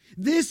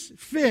 This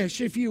fish,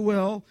 if you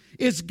will,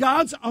 is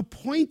God's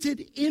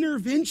appointed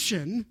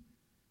intervention.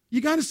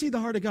 You got to see the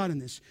heart of God in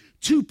this.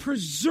 To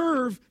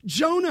preserve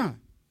Jonah.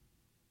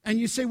 And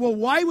you say, well,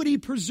 why would he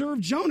preserve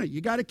Jonah?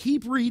 You got to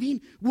keep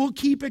reading. We'll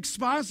keep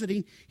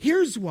expositing.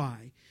 Here's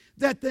why.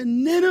 That the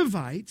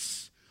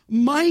Ninevites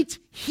might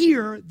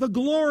hear the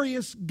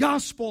glorious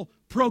gospel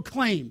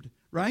proclaimed,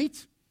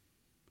 right?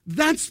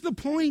 That's the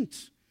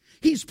point.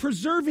 He's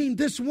preserving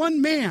this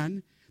one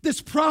man,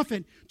 this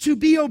prophet, to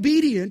be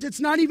obedient. It's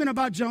not even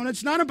about Jonah.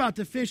 It's not about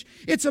the fish.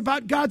 It's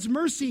about God's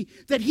mercy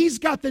that he's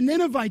got the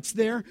Ninevites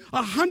there,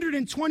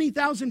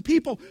 120,000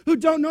 people who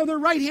don't know their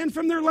right hand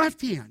from their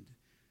left hand.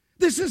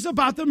 This is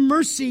about the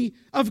mercy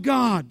of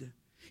God.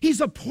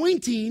 He's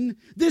appointing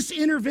this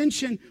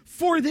intervention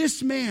for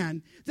this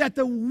man that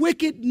the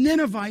wicked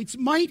Ninevites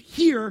might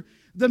hear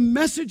the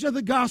message of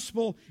the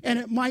gospel and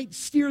it might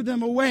steer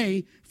them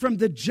away from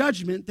the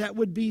judgment that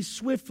would be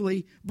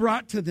swiftly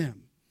brought to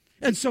them.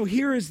 And so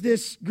here is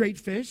this great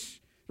fish,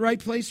 right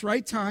place,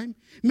 right time,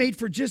 made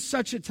for just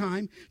such a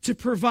time to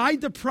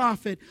provide the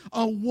prophet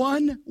a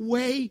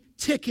one-way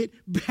ticket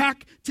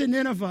back to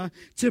Nineveh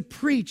to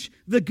preach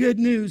the good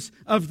news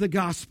of the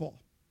gospel.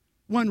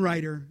 One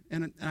writer,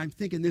 and I'm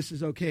thinking this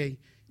is okay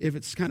if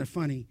it's kind of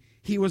funny,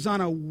 he was on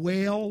a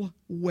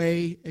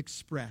Whaleway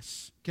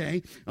Express,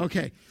 okay,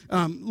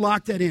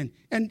 lock that in.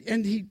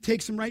 And he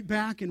takes him right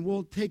back, and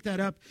we'll take that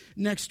up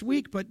next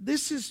week. But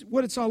this is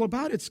what it's all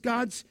about. It's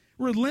God's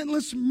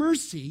relentless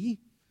mercy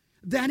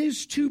that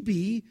is to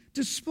be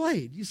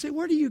displayed. You say,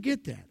 where do you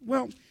get that?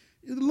 Well,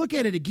 look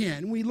at it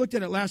again. We looked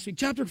at it last week.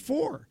 Chapter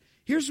 4,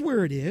 here's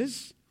where it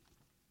is.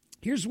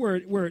 Here's where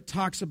it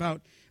talks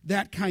about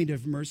that kind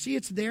of mercy.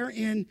 It's there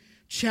in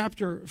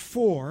chapter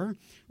 4,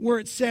 where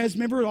it says,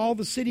 remember, all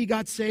the city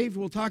got saved.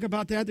 We'll talk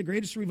about that, the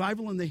greatest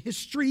revival in the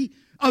history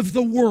of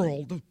the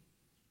world.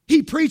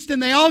 He preached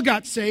and they all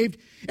got saved.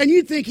 And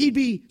you'd think he'd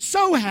be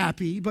so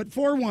happy, but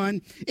for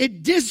one,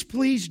 it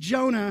displeased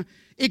Jonah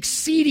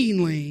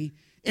exceedingly.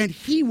 And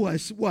he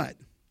was what?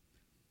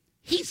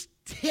 He's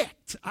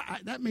ticked.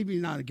 That may be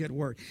not a good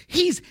word.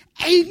 He's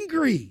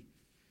angry.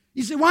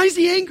 You say, why is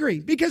he angry?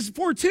 Because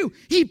 4:2,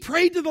 he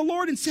prayed to the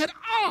Lord and said,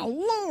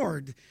 "Oh,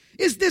 Lord,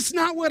 is this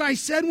not what I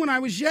said when I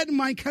was yet in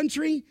my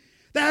country?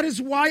 That is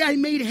why I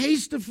made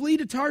haste to flee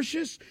to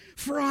Tarshish,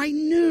 for I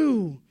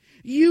knew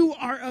you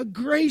are a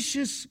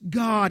gracious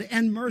God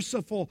and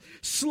merciful,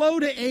 slow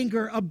to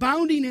anger,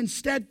 abounding in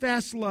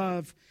steadfast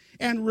love,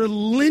 and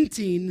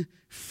relenting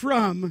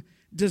from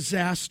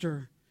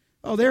disaster."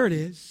 Oh, there it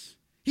is.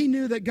 He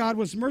knew that God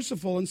was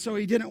merciful, and so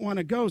he didn't want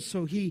to go,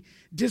 so he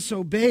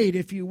disobeyed,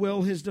 if you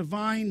will, his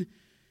divine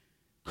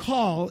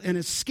call and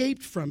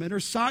escaped from it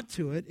or sought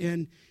to it.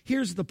 And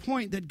here's the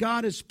point, that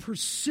God is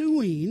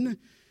pursuing,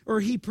 or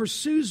he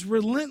pursues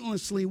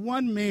relentlessly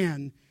one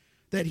man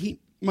that he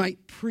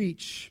might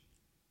preach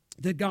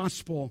the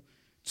gospel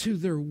to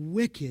their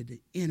wicked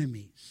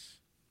enemies.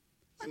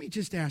 Let me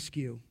just ask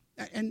you,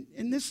 and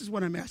this is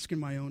what I'm asking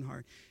my own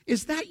heart,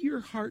 is that your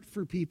heart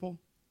for people?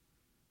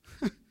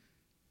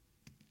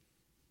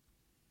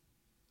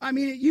 I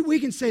mean,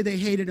 we can say they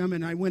hated him,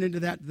 and I went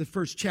into that in the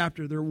first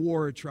chapter, their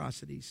war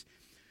atrocities.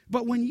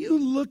 But when you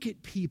look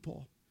at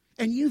people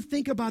and you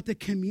think about the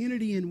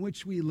community in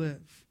which we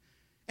live,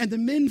 and the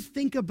men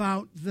think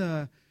about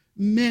the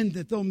men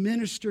that they'll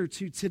minister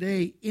to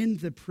today in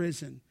the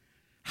prison,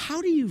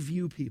 how do you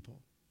view people?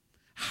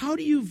 How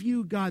do you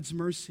view God's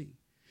mercy?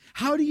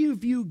 How do you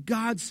view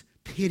God's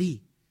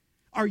pity?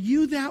 Are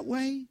you that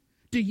way?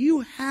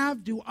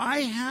 Do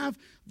I have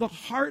the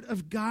heart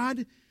of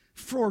God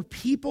for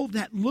people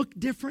that look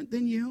different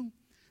than you,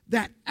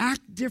 that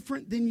act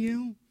different than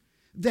you,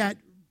 that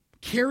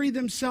carry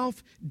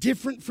themselves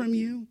different from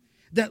you,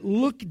 that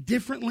look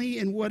differently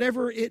in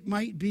whatever it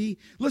might be?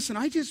 Listen,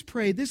 I just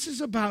pray, this is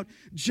about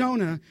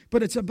Jonah,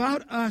 but it's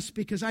about us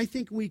because I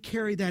think we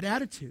carry that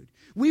attitude.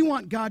 We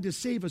want God to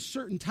save a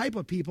certain type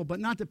of people, but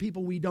not the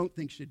people we don't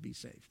think should be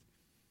saved.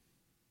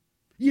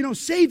 You know,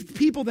 save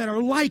people that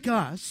are like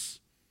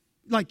us,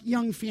 like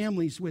young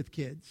families with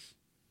kids.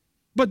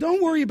 But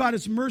don't worry about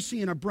his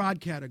mercy in a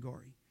broad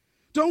category.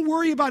 Don't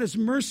worry about his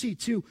mercy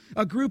to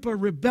a group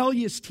of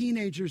rebellious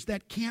teenagers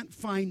that can't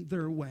find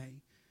their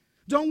way.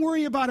 Don't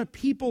worry about a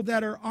people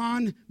that are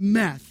on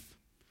meth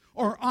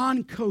or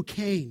on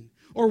cocaine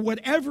or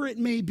whatever it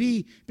may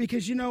be,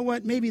 because you know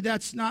what? Maybe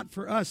that's not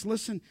for us.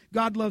 Listen,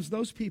 God loves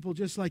those people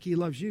just like he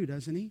loves you,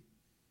 doesn't he?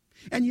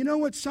 And you know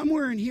what?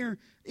 Somewhere in here,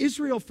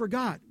 Israel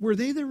forgot. Were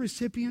they the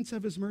recipients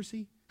of his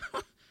mercy?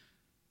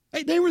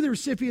 They were the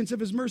recipients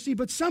of his mercy,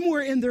 but somewhere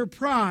in their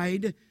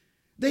pride,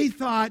 they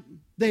thought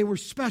they were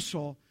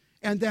special,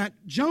 and that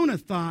Jonah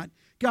thought,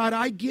 God,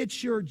 I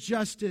get your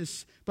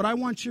justice, but I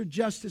want your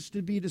justice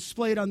to be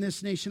displayed on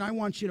this nation. I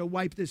want you to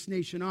wipe this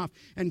nation off.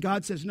 And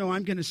God says, no,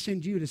 I'm going to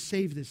send you to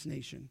save this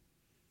nation.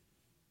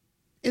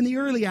 In the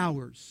early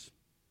hours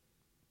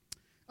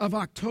of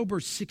October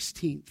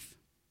 16th,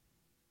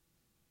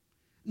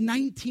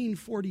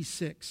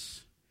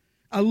 1946,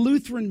 a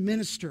Lutheran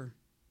minister,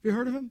 have you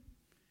heard of him?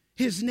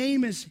 His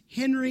name is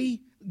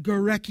Henry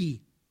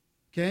Gorecki,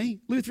 okay?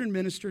 Lutheran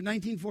minister,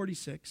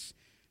 1946.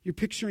 You're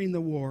picturing the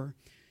war.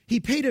 He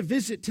paid a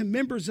visit to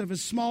members of a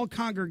small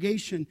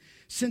congregation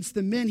since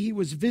the men he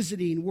was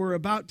visiting were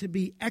about to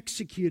be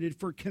executed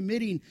for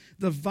committing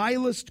the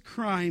vilest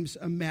crimes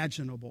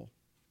imaginable.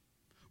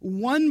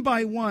 One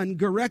by one,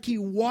 Gorecki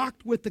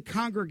walked with the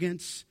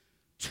congregants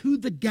to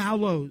the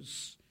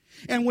gallows.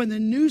 And when the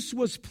noose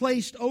was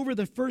placed over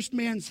the first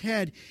man's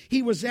head,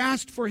 he was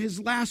asked for his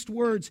last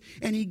words,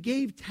 and he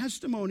gave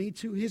testimony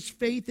to his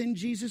faith in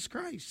Jesus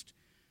Christ.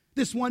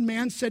 This one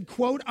man said,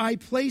 quote, "I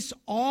place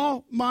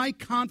all my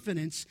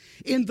confidence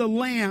in the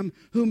Lamb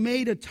who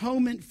made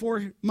atonement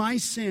for my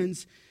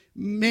sins.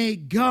 May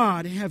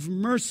God have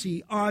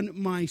mercy on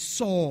my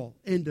soul,"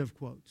 end of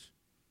quote.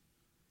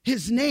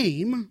 His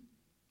name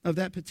of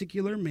that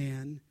particular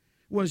man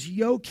was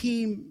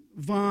Joachim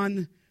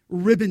von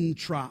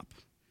Ribbentrop.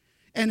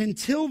 And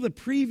until the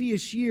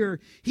previous year,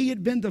 he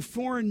had been the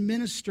foreign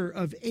minister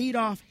of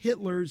Adolf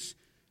Hitler's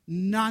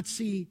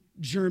Nazi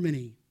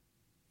Germany.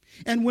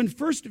 And when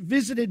first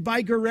visited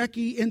by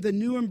Gorecki in the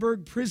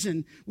Nuremberg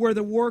prison where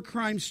the war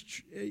crimes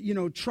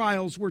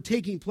trials were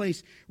taking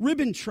place,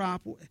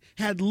 Ribbentrop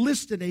had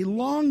listed a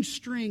long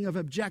string of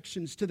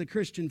objections to the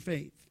Christian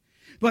faith.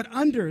 But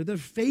under the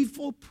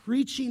faithful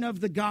preaching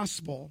of the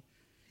gospel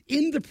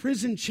in the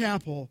prison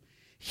chapel,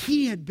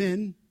 he had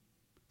been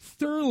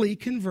thoroughly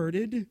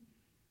converted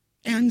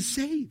and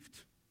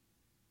saved.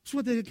 That's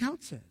what the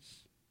account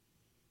says.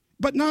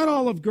 But not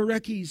all of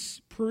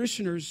Gorecki's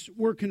parishioners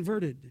were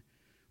converted.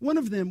 One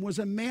of them was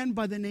a man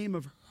by the name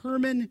of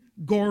Hermann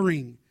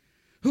Göring,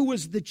 who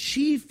was the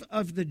chief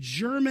of the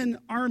German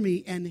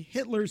army and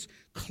Hitler's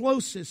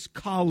closest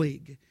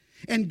colleague.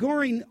 And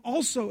Göring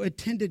also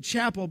attended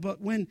chapel, but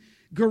when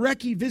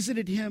Gorecki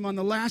visited him on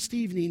the last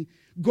evening,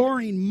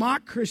 Göring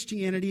mocked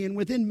Christianity, and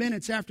within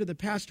minutes after the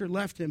pastor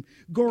left him,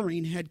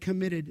 Göring had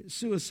committed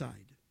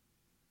suicide.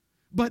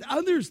 But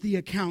others, the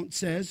account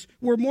says,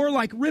 were more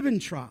like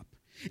Ribbentrop.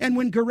 And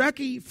when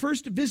Gorecki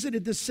first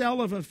visited the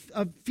cell of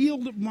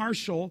Field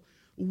Marshal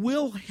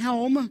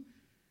Wilhelm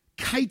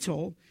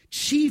Keitel,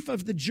 chief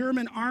of the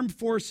German armed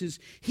forces,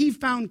 he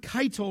found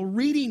Keitel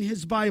reading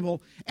his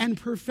Bible and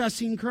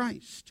professing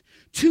Christ.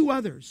 Two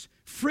others,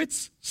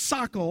 Fritz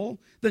Sackel,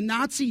 the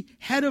Nazi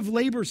head of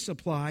labor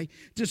supply,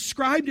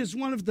 described as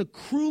one of the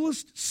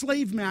cruelest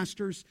slave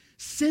masters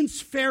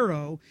since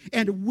Pharaoh,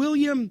 and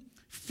William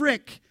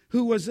Frick,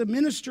 who was a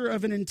minister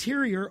of an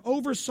interior,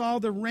 oversaw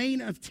the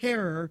reign of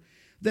terror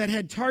that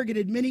had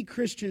targeted many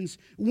Christians,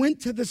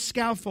 went to the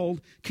scaffold,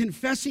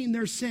 confessing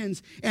their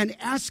sins and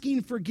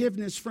asking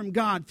forgiveness from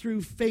God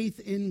through faith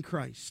in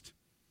Christ.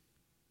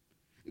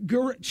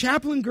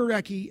 Chaplain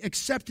Gorecki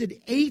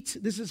accepted 8,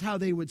 this is how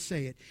they would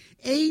say it,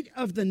 8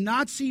 of the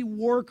Nazi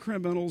war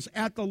criminals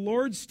at the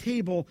Lord's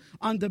table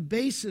on the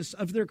basis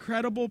of their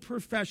credible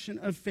profession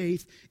of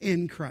faith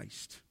in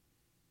Christ.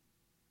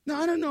 Now,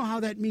 I don't know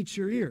how that meets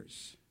your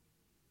ears,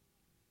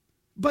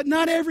 but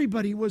not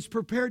everybody was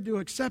prepared to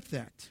accept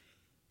that.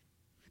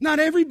 Not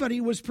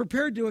everybody was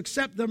prepared to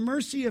accept the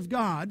mercy of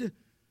God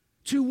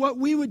to what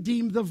we would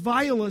deem the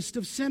vilest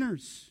of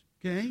sinners,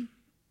 okay?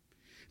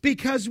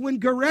 Because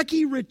when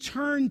Gorecki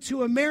returned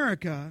to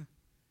America,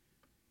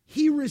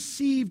 he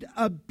received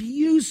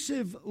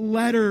abusive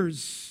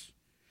letters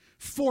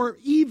for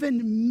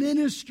even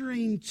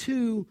ministering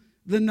to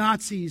the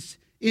Nazis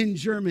in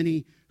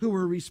Germany who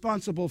were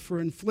responsible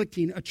for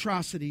inflicting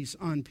atrocities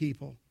on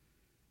people.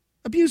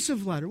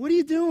 Abusive letter. What are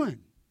you doing?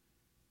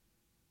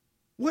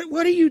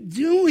 What are you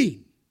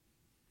doing?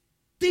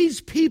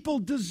 These people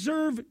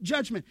deserve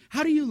judgment.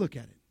 How do you look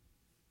at it?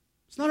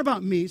 It's not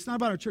about me. It's not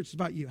about our church. It's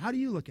about you. How do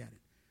you look at it?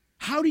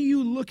 How do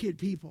you look at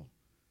people?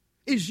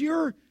 Is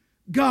your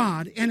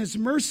God and His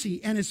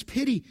mercy and His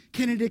pity,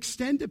 can it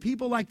extend to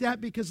people like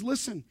that? Because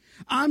listen,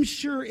 I'm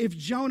sure if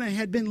Jonah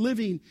had been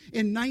living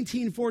in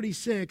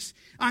 1946,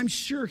 I'm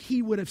sure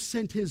he would have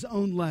sent his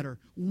own letter.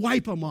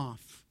 Wipe them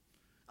off.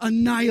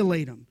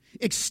 Annihilate them.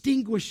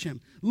 Extinguish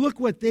him.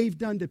 Look what they've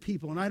done to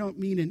people. And I don't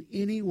mean in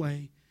any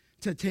way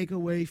to take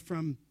away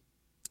from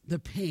the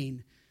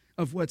pain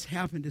of what's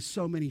happened to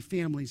so many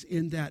families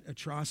in that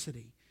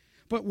atrocity.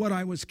 But what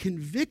I was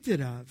convicted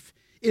of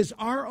is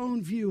our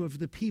own view of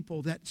the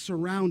people that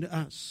surround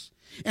us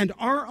and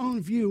our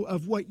own view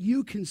of what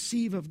you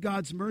conceive of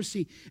God's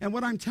mercy. And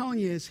what I'm telling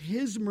you is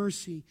His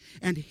mercy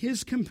and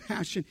His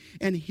compassion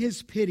and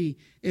His pity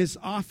is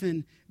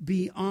often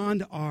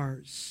beyond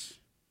ours.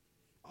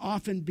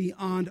 Often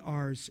beyond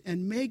ours.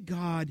 And may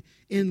God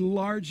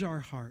enlarge our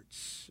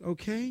hearts,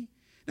 okay?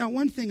 Now,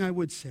 one thing I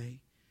would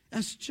say,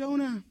 as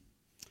Jonah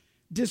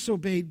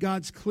disobeyed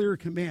God's clear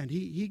command,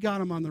 he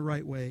got him on the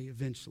right way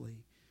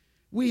eventually.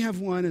 We have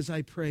one, as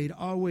I prayed,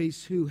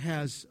 always who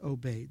has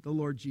obeyed, the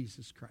Lord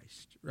Jesus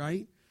Christ,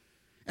 right?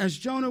 As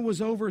Jonah was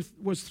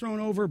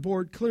thrown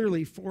overboard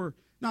clearly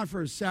not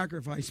for his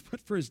sacrifice, but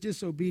for his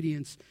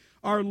disobedience,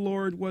 our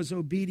Lord was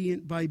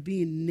obedient by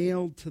being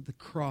nailed to the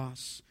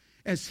cross.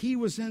 As He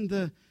was in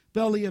the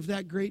belly of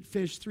that great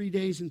fish 3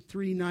 days and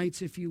 3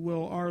 nights, if you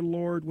will, our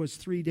Lord was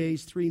 3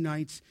 days, 3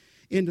 nights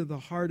into the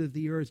heart of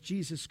the earth.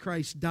 Jesus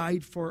Christ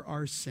died for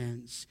our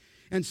sins.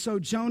 And so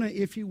Jonah,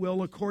 if you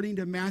will, according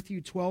to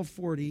Matthew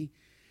 12:40,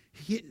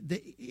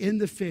 in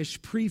the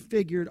fish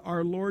prefigured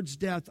our Lord's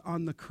death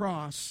on the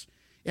cross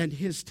and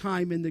His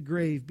time in the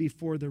grave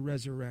before the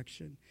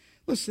resurrection.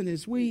 Listen,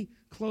 as we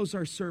close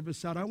our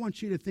service out, I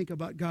want you to think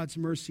about God's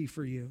mercy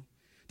for you.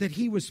 That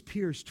He was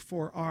pierced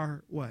for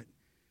our what?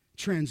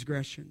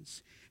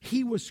 transgressions.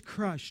 He was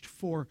crushed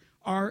for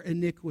our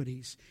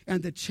iniquities,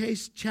 and the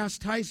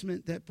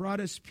chastisement that brought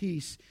us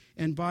peace,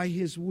 and by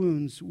his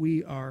wounds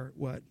we are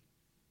what?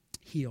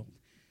 Healed.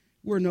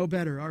 We're no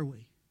better, are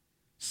we?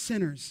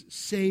 Sinners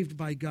saved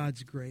by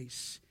God's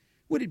grace.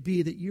 Would it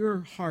be that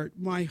your heart,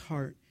 my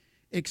heart,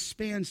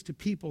 expands to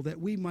people that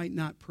we might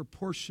not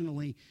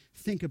proportionally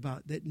think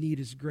about that need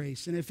his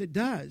grace? And if it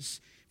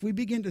does, if we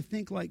begin to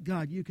think like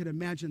God, you could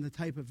imagine the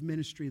type of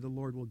ministry the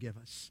Lord will give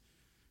us.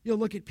 You'll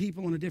look at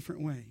people in a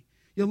different way.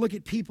 You'll look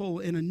at people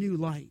in a new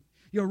light.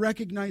 You'll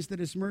recognize that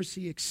his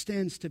mercy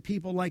extends to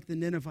people like the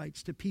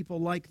Ninevites, to people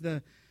like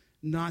the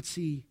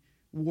Nazi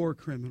war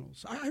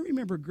criminals. I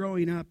remember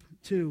growing up,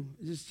 too,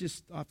 this is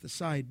just off the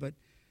side, but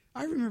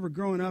I remember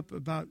growing up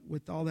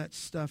with all that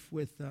stuff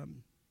with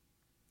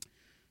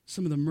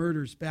some of the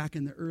murders back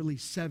in the early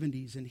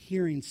 70s and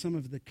hearing some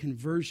of the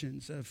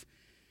conversions of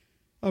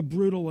a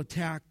brutal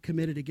attack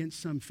committed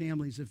against some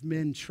families of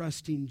men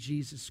trusting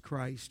Jesus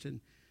Christ.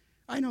 And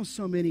I know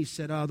so many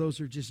said, oh, those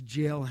are just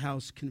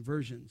jailhouse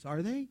conversions.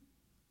 Are they?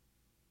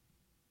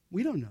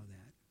 We don't know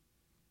that.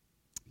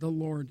 The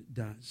Lord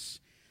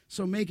does.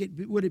 So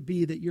would it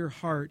be that your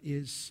heart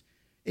is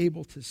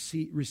able to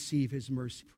receive his mercy?